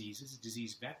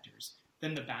disease vectors,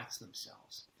 than the bats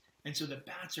themselves. And so the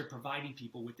bats are providing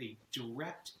people with a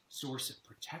direct source of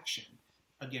protection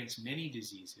against many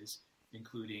diseases,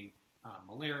 including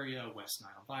malaria, West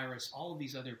Nile virus, all of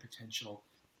these other potential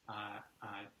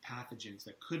pathogens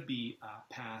that could be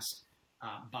passed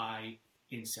by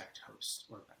insect hosts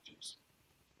or vectors.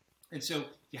 And so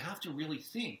you have to really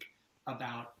think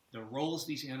about the roles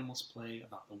these animals play,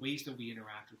 about the ways that we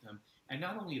interact with them, and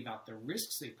not only about the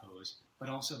risks they pose, but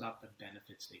also about the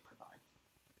benefits they provide.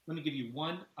 Let me give you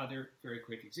one other very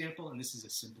quick example, and this is a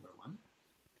simpler one.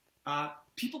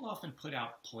 People often put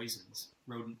out poisons,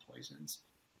 rodent poisons,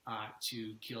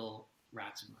 to kill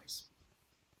rats and mice.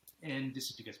 And this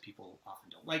is because people often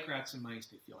don't like rats and mice.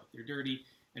 They feel like they're dirty.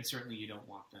 And certainly you don't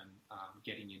want them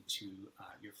getting into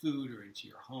your food or into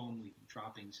your home, leaving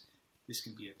droppings. This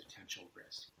can be a potential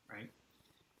risk, right?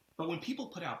 But when people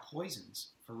put out poisons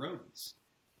for rodents,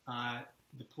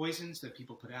 the poisons that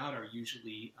people put out are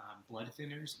usually blood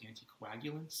thinners,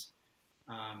 anticoagulants,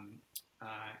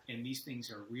 and these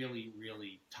things are really,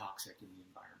 really toxic in the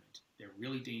environment. They're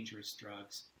really dangerous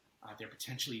drugs. They're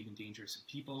potentially even dangerous in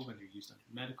people when they're used under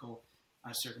medical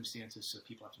circumstances, so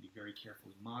people have to be very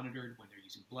carefully monitored when they're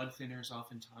using blood thinners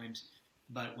oftentimes.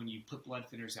 But when you put blood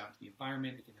thinners out into the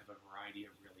environment, it can have a variety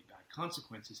of really bad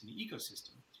consequences in the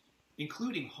ecosystem,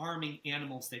 including harming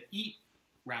animals that eat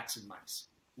rats and mice,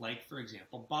 like, for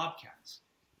example, bobcats.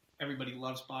 Everybody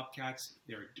loves bobcats.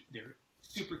 They're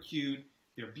super cute.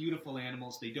 They're beautiful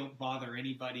animals. They don't bother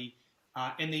anybody,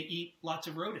 and they eat lots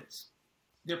of rodents.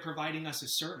 They're providing us a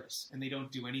service, and they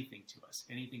don't do anything to us,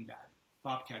 anything bad.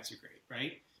 Bobcats are great,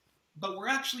 right? But we're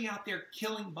actually out there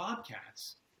killing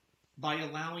bobcats by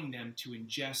allowing them to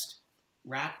ingest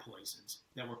rat poisons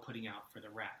that we're putting out for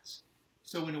the rats.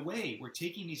 So in a way, we're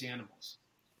taking these animals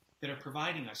that are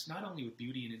providing us not only with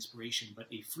beauty and inspiration, but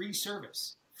a free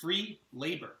service, free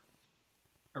labor,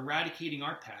 eradicating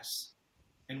our pests.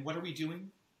 And what are we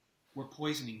doing? We're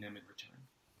poisoning them in return.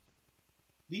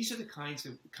 These are the kinds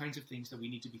of things that we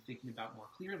need to be thinking about more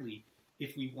clearly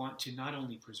if we want to not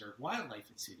only preserve wildlife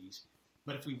in cities,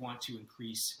 but if we want to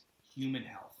increase human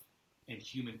health and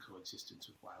human coexistence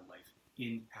with wildlife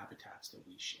in habitats that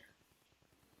we share.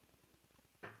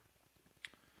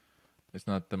 It's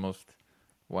not the most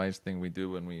wise thing we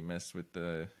do when we mess with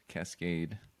the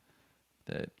cascade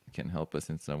that can help us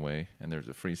in some way, and there's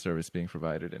a free service being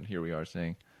provided, and here we are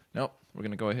saying, nope, we're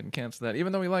going to go ahead and cancel that,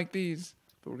 even though we like these,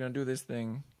 but we're going to do this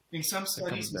thing. In some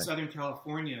studies in Southern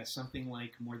California, something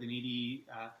like more than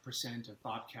 80% of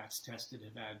bobcats tested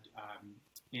have had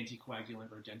anticoagulant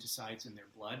rodenticides in their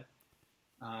blood.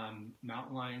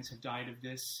 Mountain lions have died of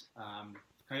this.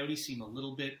 Coyotes seem a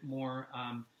little bit more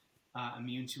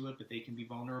immune to it, but they can be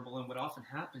vulnerable. And what often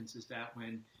happens is that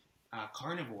when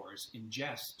carnivores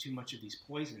ingest too much of these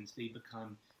poisons, they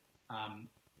become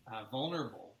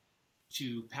vulnerable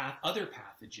to other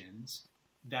pathogens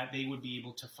that they would be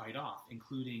able to fight off,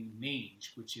 including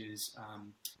mange, which is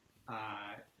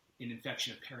an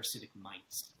infection of parasitic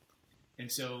mites.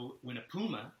 And so when a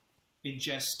puma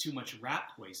ingests too much rat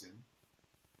poison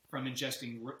from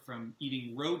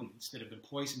eating rodents that have been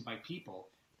poisoned by people,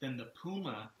 then the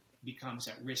puma becomes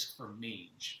at risk for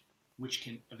mange, which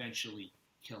can eventually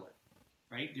kill it.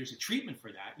 Right? There's a treatment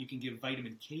for that. You can give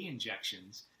vitamin K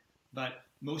injections, but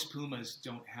most pumas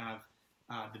don't have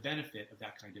the benefit of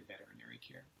that kind of veterinary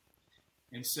care.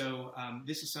 And so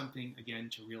this is something, again,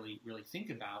 to really, really think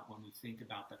about when we think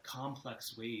about the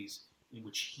complex ways in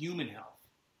which human health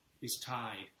is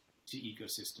tied to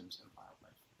ecosystems and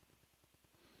wildlife.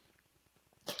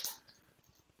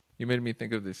 You made me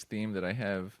think of this theme that I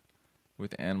have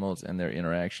with animals and their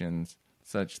interactions,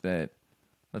 such that,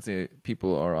 let's say,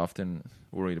 people are often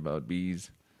worried about bees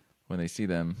when they see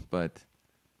them, but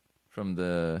from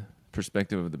the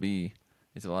perspective of the bee,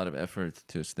 it's a lot of effort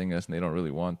to sting us, and they don't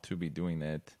really want to be doing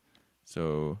that.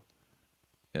 So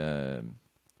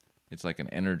it's like an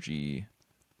energy,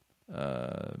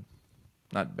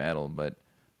 not battle, but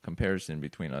comparison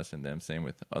between us and them. Same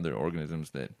with other organisms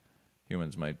that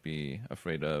humans might be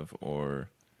afraid of or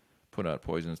put out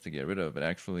poisons to get rid of, but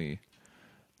actually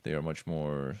they are much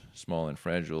more small and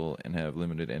fragile and have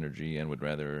limited energy and would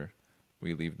rather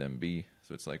we leave them be.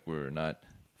 So it's like we're not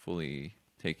fully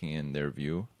taking in their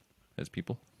view as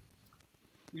people.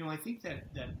 You know, I think that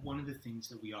one of the things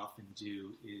that we often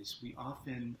do is we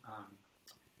often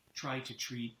try to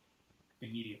treat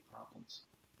immediate problems.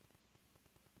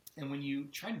 And when you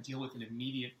try to deal with an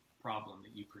immediate problem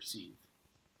that you perceive,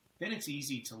 then it's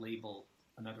easy to label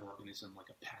another organism like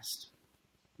a pest.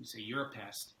 You say, you're a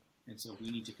pest, and so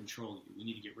we need to control you. We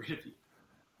need to get rid of you.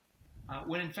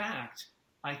 When in fact,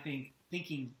 I think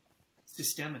thinking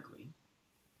systemically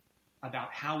about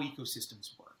how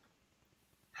ecosystems work,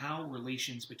 how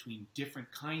relations between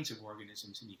different kinds of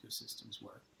organisms in ecosystems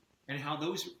work, and how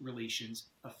those relations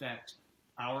affect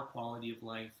our quality of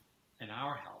life and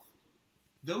our health,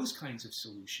 those kinds of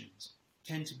solutions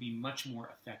tend to be much more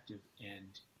effective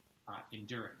and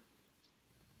enduring.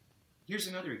 Here's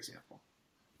another example.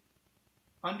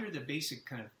 Under the basic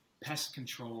kind of pest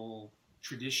control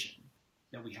tradition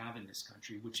that we have in this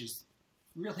country, which is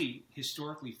really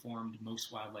historically formed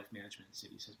most wildlife management in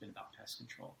cities, has been about pest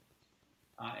control,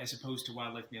 as opposed to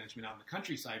wildlife management out in the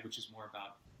countryside, which is more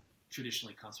about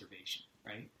traditionally conservation,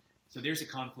 right? So there's a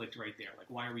conflict right there. Like,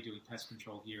 why are we doing pest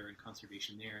control here and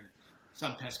conservation there? And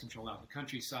some pest control out in the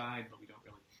countryside, but we don't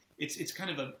really. it's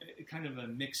kind of a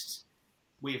mixed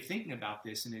way of thinking about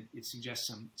this, and it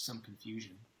suggests some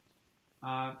confusion.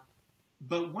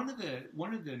 But one of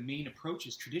the main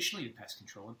approaches traditionally to pest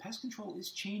control, and pest control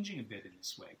is changing a bit in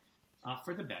this way,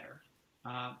 for the better,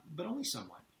 but only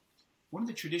somewhat. One of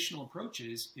the traditional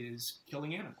approaches is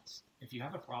killing animals. If you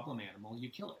have a problem animal, you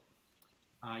kill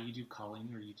it. You do culling,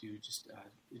 or you do just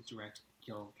direct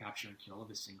kill, capture, and kill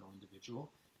of a single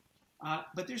individual.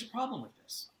 But there's a problem with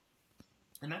this,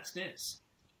 and that's this.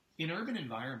 In urban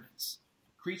environments,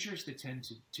 creatures that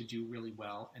tend to do really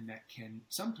well and that can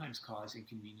sometimes cause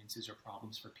inconveniences or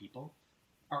problems for people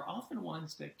are often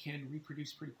ones that can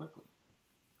reproduce pretty quickly.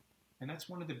 And that's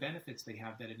one of the benefits they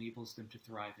have that enables them to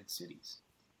thrive in cities.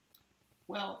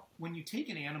 Well, when you take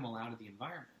an animal out of the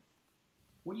environment,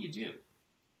 what do?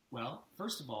 Well,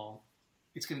 first of all,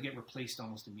 it's going to get replaced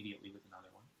almost immediately with another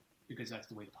one, because that's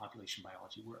the way the population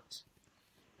biology works.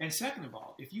 And second of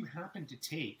all, if you happen to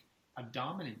take a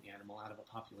dominant animal out of a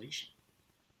population,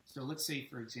 so let's say,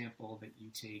 for example, that you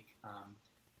take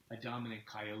a dominant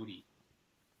coyote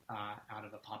out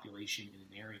of a population in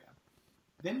an area,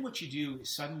 then what you do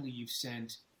is suddenly you've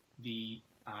sent the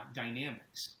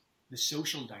dynamics, the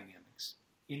social dynamics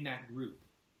in that group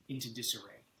into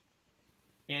disarray.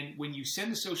 And when you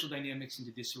send the social dynamics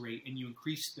into disarray and you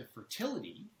increase the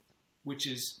fertility, which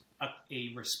is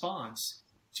a response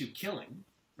to killing,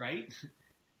 right?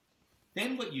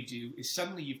 Then what you do is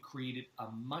suddenly you've created a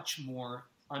much more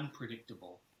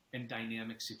unpredictable and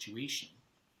dynamic situation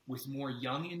with more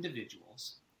young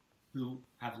individuals who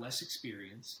have less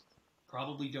experience,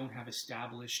 probably don't have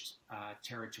established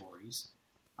territories,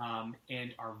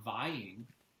 and are vying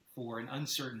for an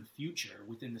uncertain future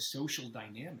within the social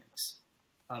dynamics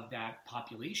of that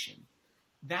population.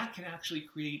 That can actually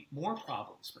create more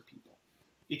problems for people.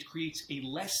 It creates a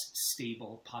less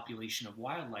stable population of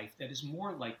wildlife that is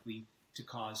more likely to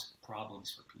cause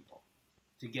problems for people,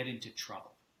 to get into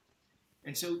trouble.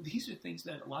 And so these are things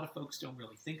that a lot of folks don't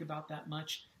really think about that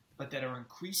much, but that are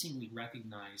increasingly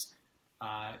recognized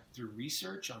through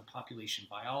research on population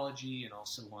biology and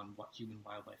also on what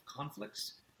human-wildlife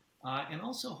conflicts, and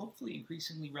also hopefully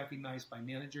increasingly recognized by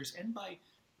managers and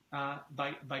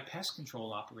by pest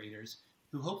control operators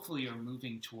who hopefully are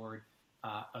moving toward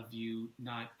a view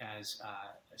not as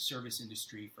a service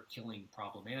industry for killing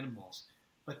problem animals,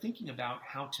 but thinking about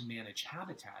how to manage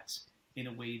habitats in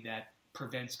a way that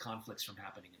prevents conflicts from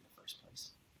happening in the first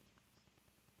place.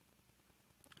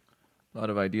 A lot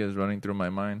of ideas running through my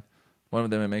mind. One of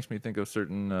them, it makes me think of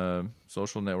certain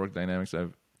social network dynamics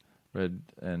I've read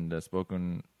and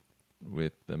spoken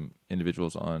with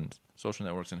individuals on social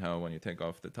networks, and how when you take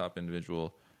off the top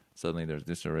individual, suddenly there's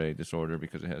disarray, disorder,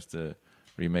 because it has to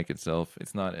remake itself.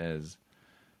 It's not as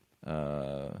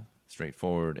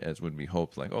straightforward as would be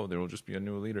hoped, like, oh, there will just be a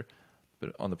new leader.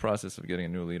 But on the process of getting a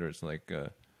new leader, it's like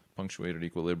punctuated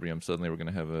equilibrium. Suddenly we're going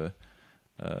to have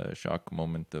a shock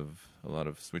moment of a lot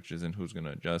of switches and who's going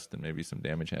to adjust, and maybe some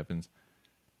damage happens.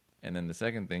 And then the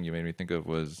second thing you made me think of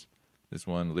was this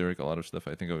one lyric. A lot of stuff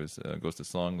I think of is goes to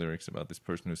song lyrics about this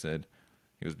person who said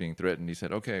he was being threatened. He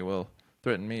said, okay, well,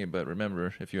 threaten me, but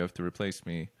remember, if you have to replace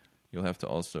me, you'll have to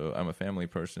also, I'm a family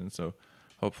person, so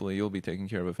hopefully you'll be taking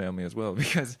care of a family as well,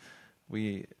 because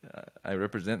I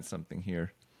represent something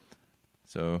here.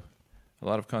 So a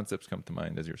lot of concepts come to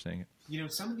mind as you're saying it. You know,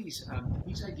 some of these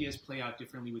ideas play out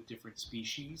differently with different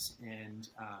species, and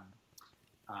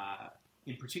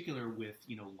in particular with,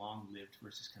 long-lived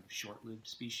versus kind of short-lived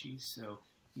species. So,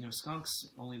 skunks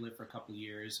only live for a couple of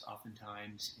years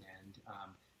oftentimes, and,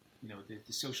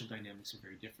 the social dynamics are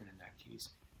very different in that case.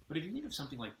 But if you think of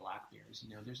something like black bears,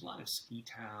 there's a lot of ski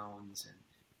towns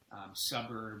and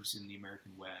suburbs in the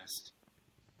American West,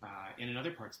 and in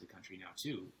other parts of the country now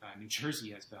too. New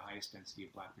Jersey has the highest density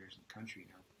of black bears in the country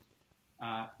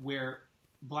now, where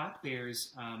black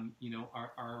bears,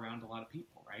 are around a lot of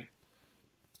people, right?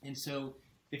 And so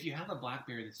if you have a black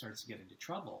bear that starts to get into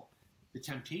trouble, the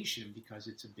temptation, because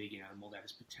it's a big animal that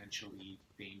is potentially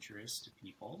dangerous to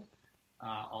people,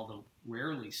 although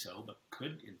rarely so, but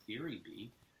could in theory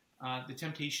be, the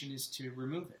temptation is to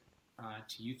remove it,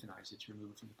 to euthanize it, to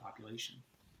remove it from the population.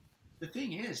 The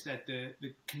thing is that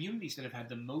the communities that have had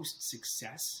the most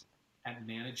success at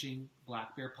managing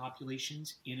black bear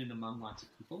populations in and among lots of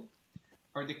people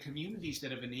are the communities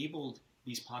that have enabled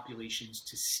these populations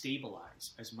to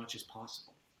stabilize as much as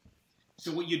possible.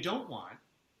 So what you don't want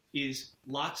is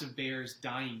lots of bears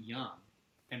dying young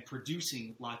and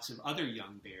producing lots of other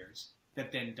young bears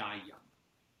that then die young.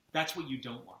 That's what you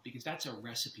don't want, because that's a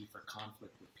recipe for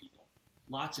conflict with people.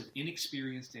 Lots of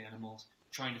inexperienced animals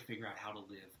trying to figure out how to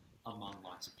live among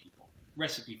lots of people.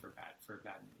 Recipe for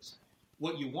bad news.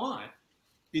 What you want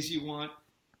is you want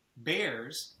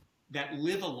bears that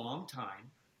live a long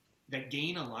time, that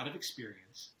gain a lot of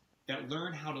experience, that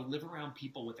learn how to live around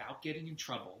people without getting in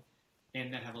trouble,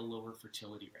 and that have a lower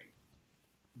fertility rate.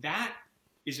 That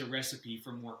is a recipe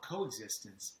for more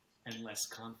coexistence and less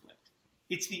conflict.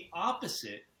 It's the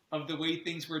opposite of the way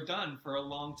things were done for a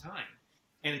long time.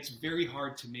 And it's very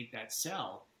hard to make that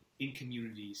sell in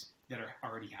communities that are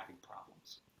already having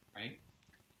problems, right?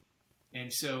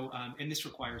 And so, and this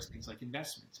requires things like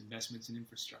investments in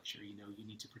infrastructure. You know, you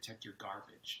need to protect your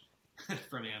garbage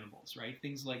from animals, right?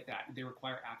 Things like that. They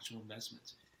require actual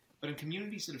investments. But in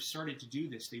communities that have started to do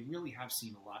this, they really have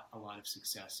seen a lot of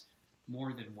success,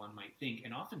 more than one might think.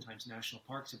 And oftentimes, national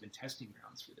parks have been testing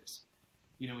grounds for this.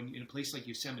 You know, in a place like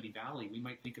Yosemite Valley, we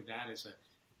might think of that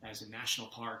as a national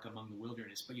park among the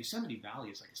wilderness, but Yosemite Valley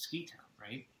is like a ski town,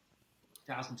 right?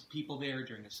 Thousands of people there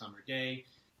during a summer day.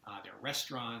 There are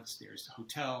restaurants, there's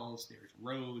hotels, there's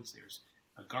roads, there's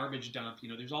a garbage dump. You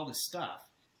know, there's all this stuff.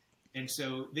 And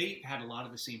so they had a lot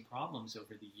of the same problems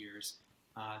over the years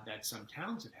that some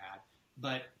towns have had,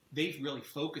 but they've really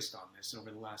focused on this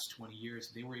over the last 20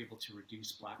 years. They were able to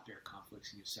reduce black bear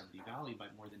conflicts in Yosemite Valley by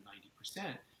more than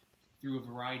 90% through a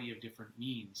variety of different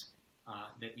means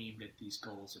that aimed at these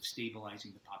goals of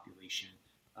stabilizing the population,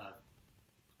 of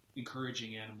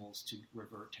encouraging animals to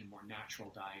revert to more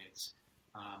natural diets,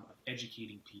 of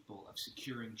educating people, of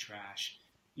securing trash.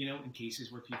 You know, in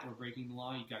cases where people are breaking the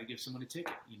law, you got to give someone a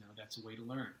ticket. You know, that's a way to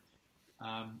learn.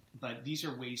 But these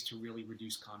are ways to really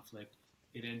reduce conflict.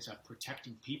 It ends up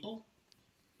protecting people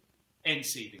and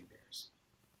saving bears.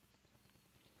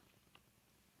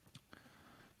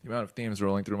 The amount of themes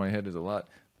rolling through my head is a lot.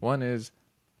 One is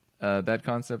that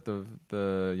concept of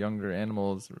the younger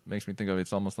animals makes me think of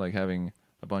it's almost like having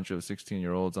a bunch of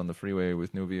 16-year-olds on the freeway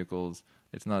with new vehicles.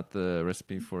 It's not the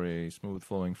recipe for a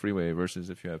smooth-flowing freeway versus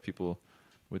if you have people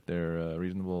with their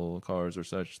reasonable cars or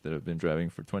such that have been driving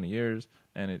for 20 years,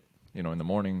 and it, you know, in the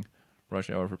morning, rush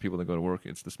hour for people that go to work,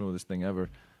 it's the smoothest thing ever.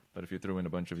 But if you threw in a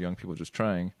bunch of young people just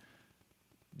trying,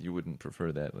 you wouldn't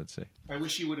prefer that, let's say. I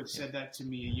wish you would have said that to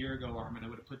me a year ago, Armin. I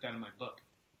would have put that in my book.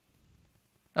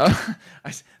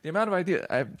 The amount of ideas,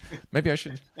 maybe I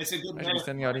should. That's a good I should be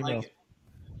sending out emails. Like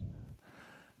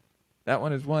that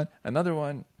one is one. Another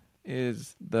one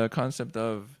is the concept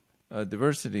of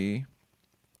diversity.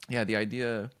 Yeah, the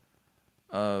idea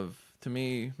of, to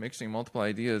me, mixing multiple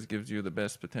ideas gives you the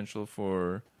best potential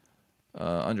for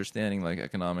understanding, like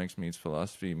economics meets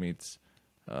philosophy meets,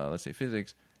 let's say,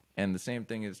 physics. And the same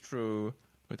thing is true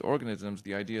with organisms.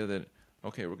 The idea that,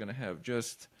 okay, we're going to have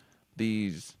just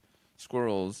these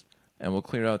squirrels and we'll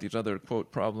clear out these other,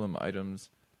 quote, problem items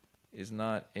is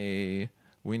not a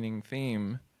winning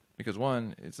theme because,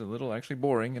 one, it's a little actually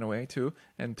boring in a way, too.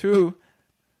 And two,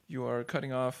 you are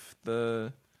cutting off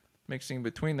the mixing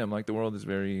between them. Like the world is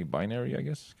very binary, I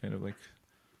guess, kind of like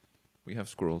we have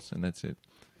squirrels and that's it.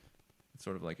 It's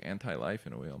sort of like anti-life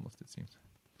in a way almost, it seems.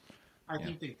 I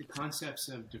think that the concepts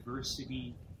of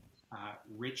diversity,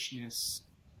 richness,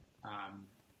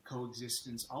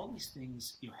 coexistence, all these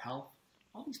things, you know, health,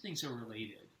 all these things are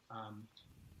related.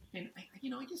 And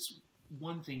I guess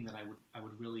one thing that I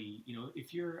would really, you know,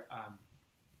 if your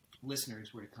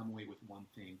listeners were to come away with one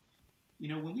thing, you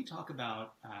know, when we talk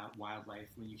about wildlife,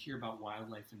 when you hear about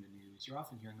wildlife in the news, you're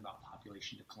often hearing about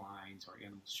population declines or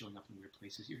animals showing up in weird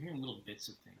places. You're hearing little bits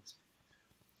of things.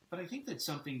 But I think that's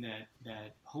something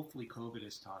that hopefully COVID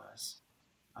has taught us,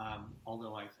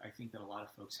 although I think that a lot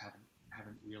of folks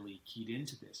haven't really keyed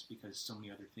into this because so many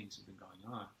other things have been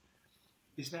going on,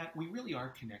 is that we really are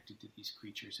connected to these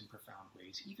creatures in profound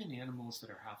ways. Even animals that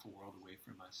are half a world away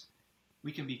from us,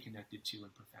 we can be connected to in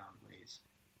profound ways.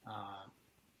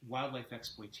 Wildlife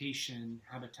exploitation,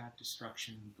 habitat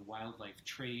destruction, the wildlife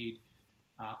trade,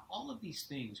 all of these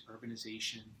things,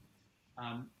 urbanization,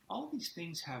 all of these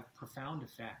things have profound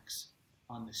effects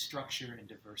on the structure and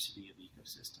diversity of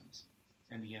ecosystems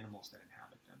and the animals that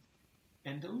inhabit them.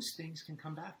 And those things can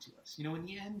come back to us. You know, in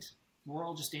the end, we're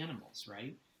all just animals,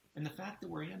 right? And the fact that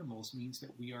we're animals means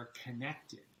that we are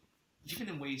connected, even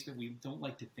in ways that we don't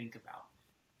like to think about.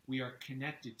 We are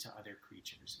connected to other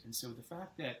creatures. And so the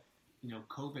fact that, you know,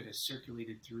 COVID has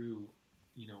circulated through,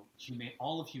 you know,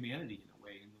 all of humanity in a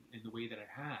way, in the way that it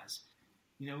has,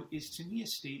 you know, is to me a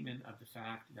statement of the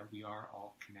fact that we are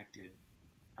all connected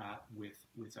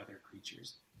with other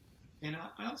creatures. And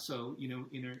I also, you know,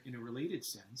 in a related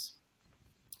sense,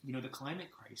 you know, the climate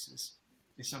crisis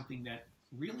is something that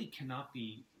really cannot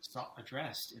be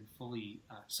addressed and fully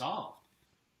solved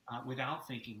without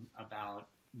thinking about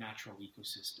natural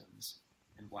ecosystems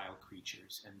and wild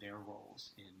creatures and their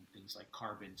roles in things like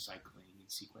carbon cycling and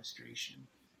sequestration.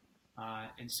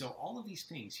 And so all of these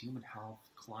things, human health,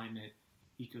 climate,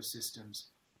 ecosystems,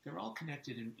 they're all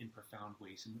connected in profound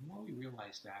ways. And the more we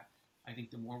realize that, I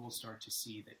think the more we'll start to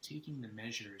see that taking the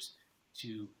measures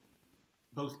to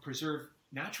both preserve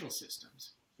natural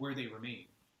systems where they remain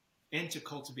and to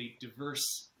cultivate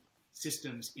diverse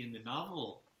systems in the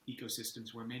novel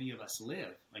ecosystems where many of us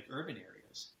live, like urban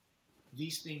areas,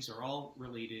 these things are all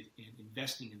related, and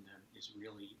investing in them is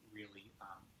really,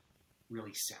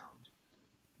 really sound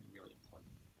and really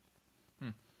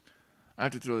important. I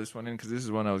have to throw this one in because this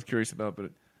is one I was curious about,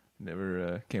 but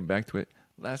never came back to it.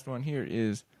 Last one here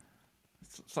is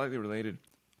slightly related.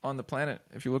 On the planet,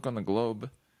 if you look on the globe,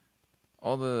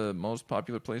 all the most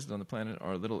popular places on the planet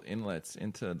are little inlets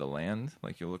into the land.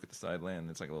 Like you'll look at the side land,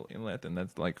 it's like a little inlet, and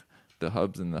that's like the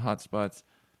hubs and the hot spots.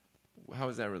 How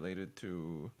is that related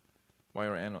to why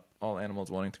are all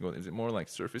animals wanting to go? Is it more like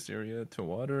surface area to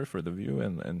water for the view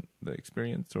and the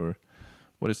experience, or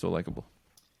what is so likable?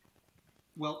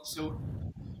 Well, so,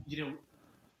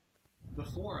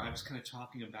 before I was kind of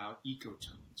talking about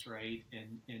ecotones, right?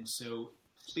 And so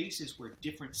places where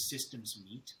different systems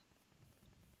meet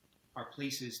are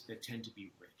places that tend to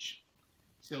be rich.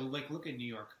 So, like, look at New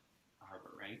York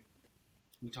Harbor, right?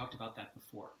 We talked about that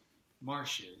before.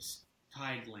 Marshes,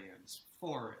 tidelands,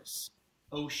 forests,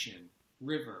 ocean,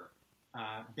 river,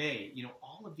 bay,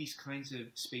 all of these kinds of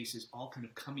spaces all kind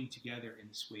of coming together in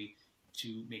this way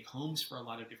to make homes for a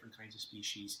lot of different kinds of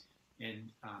species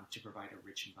and to provide a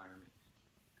rich environment.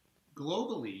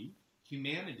 Globally,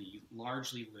 humanity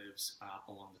largely lives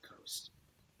along the coast.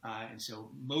 And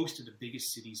so most of the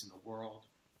biggest cities in the world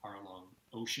are along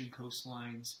ocean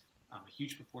coastlines. A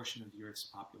huge proportion of the Earth's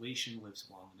population lives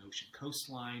along an ocean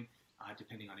coastline,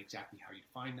 depending on exactly how you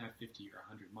define that, 50 or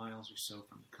 100 miles or so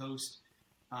from the coast.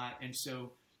 And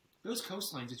so those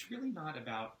coastlines, it's really not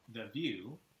about the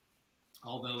view,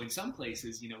 although in some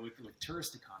places, with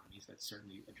tourist economies, that's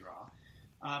certainly a draw.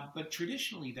 But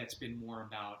traditionally, that's been more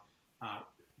about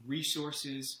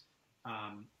resources,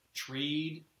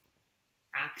 trade,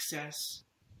 access,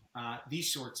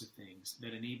 these sorts of things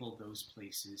that enable those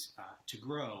places to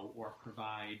grow or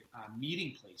provide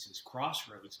meeting places,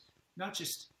 crossroads, not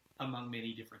just among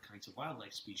many different kinds of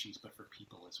wildlife species, but for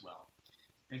people as well.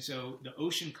 And so the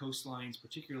ocean coastlines,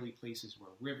 particularly places where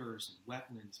rivers and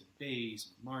wetlands and bays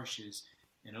and marshes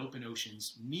and open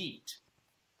oceans meet,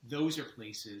 those are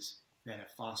places that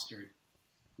have fostered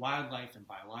wildlife and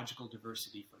biological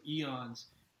diversity for eons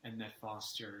and that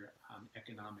foster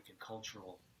economic and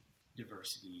cultural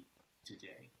diversity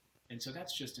today. And so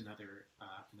that's just another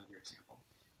example.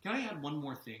 Can I add one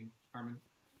more thing, Armin?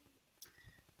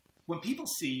 When people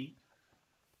see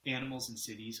animals in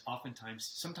cities,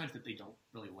 sometimes that they don't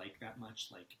really like that much,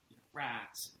 like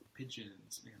rats, and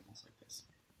pigeons, and animals like this.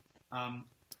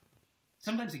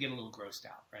 Sometimes they get a little grossed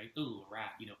out, right? Ooh, a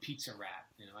rat, pizza rat.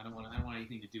 I don't want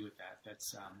anything to do with that.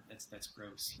 That's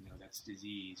gross. That's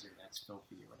disease or that's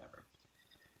filthy or whatever.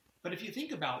 But if you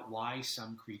think about why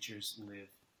some creatures live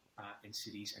in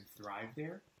cities and thrive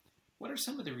there, what are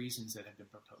some of the reasons that have been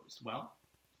proposed? Well,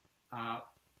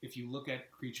 if you look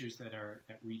at creatures that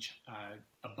reach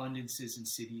abundances in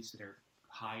cities that are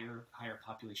higher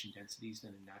population densities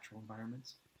than in natural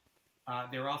environments,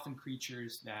 they're often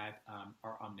creatures that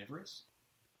are omnivorous.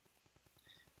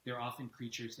 They're often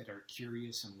creatures that are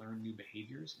curious and learn new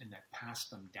behaviors and that pass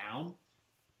them down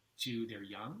to their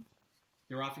young.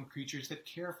 They're often creatures that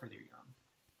care for their young.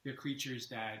 They're creatures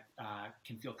that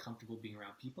can feel comfortable being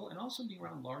around people and also being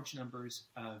around large numbers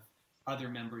of other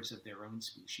members of their own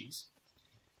species.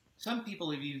 Some people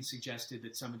have even suggested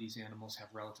that some of these animals have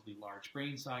relatively large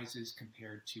brain sizes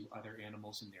compared to other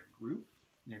animals in their group,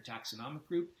 in their taxonomic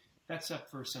group. That's up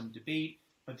for some debate,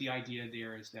 but the idea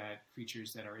there is that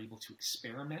creatures that are able to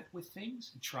experiment with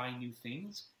things and try new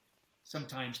things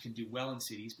sometimes can do well in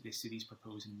cities because cities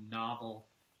pose novel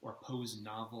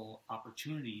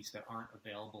opportunities that aren't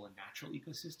available in natural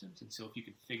ecosystems. And so if you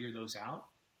can figure those out,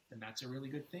 then that's a really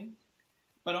good thing.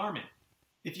 But Armin,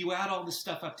 if you add all this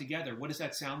stuff up together, what does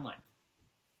that sound like?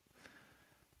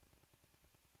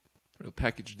 Real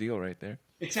package deal right there.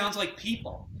 It sounds like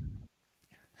people.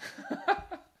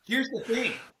 Here's the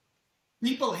thing.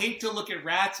 People hate to look at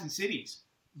rats in cities,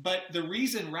 but the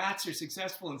reason rats are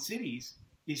successful in cities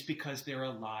is because they're a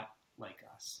lot like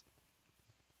us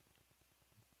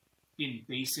in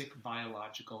basic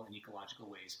biological and ecological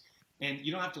ways. And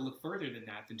you don't have to look further than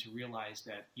that than to realize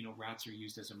that, rats are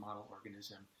used as a model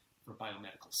organism for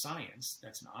biomedical science.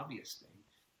 That's an obvious thing.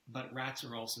 But rats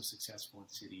are also successful in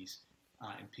cities,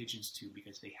 and pigeons too,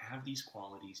 because they have these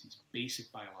qualities, these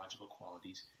basic biological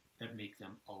qualities that make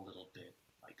them a little bit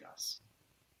like us.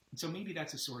 And so maybe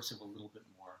that's a source of a little bit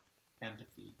more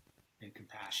empathy and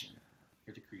compassion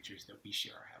for the creatures that we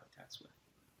share our habitats with.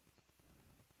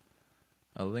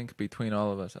 A link between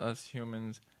all of us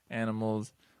humans,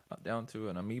 animals, down to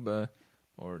an amoeba,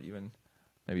 or even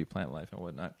maybe plant life and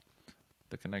whatnot.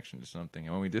 The connection to something.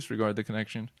 And when we disregard the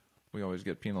connection, we always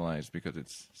get penalized because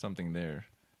it's something there.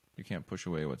 You can't push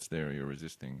away what's there. You're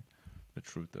resisting the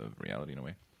truth of reality in a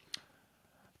way.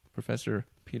 Professor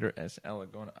Peter S.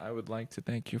 Alagona, I would like to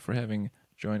thank you for having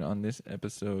joined on this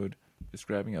episode,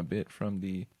 describing a bit from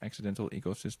the accidental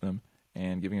ecosystem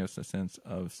and giving us a sense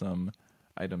of some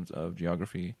items of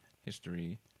geography,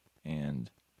 history,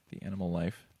 and the animal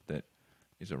life that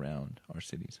is around our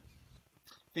cities.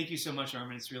 Thank you so much,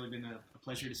 Armin. It's really been a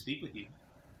pleasure to speak with you.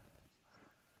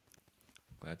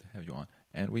 Glad to have you on.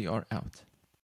 And we are out.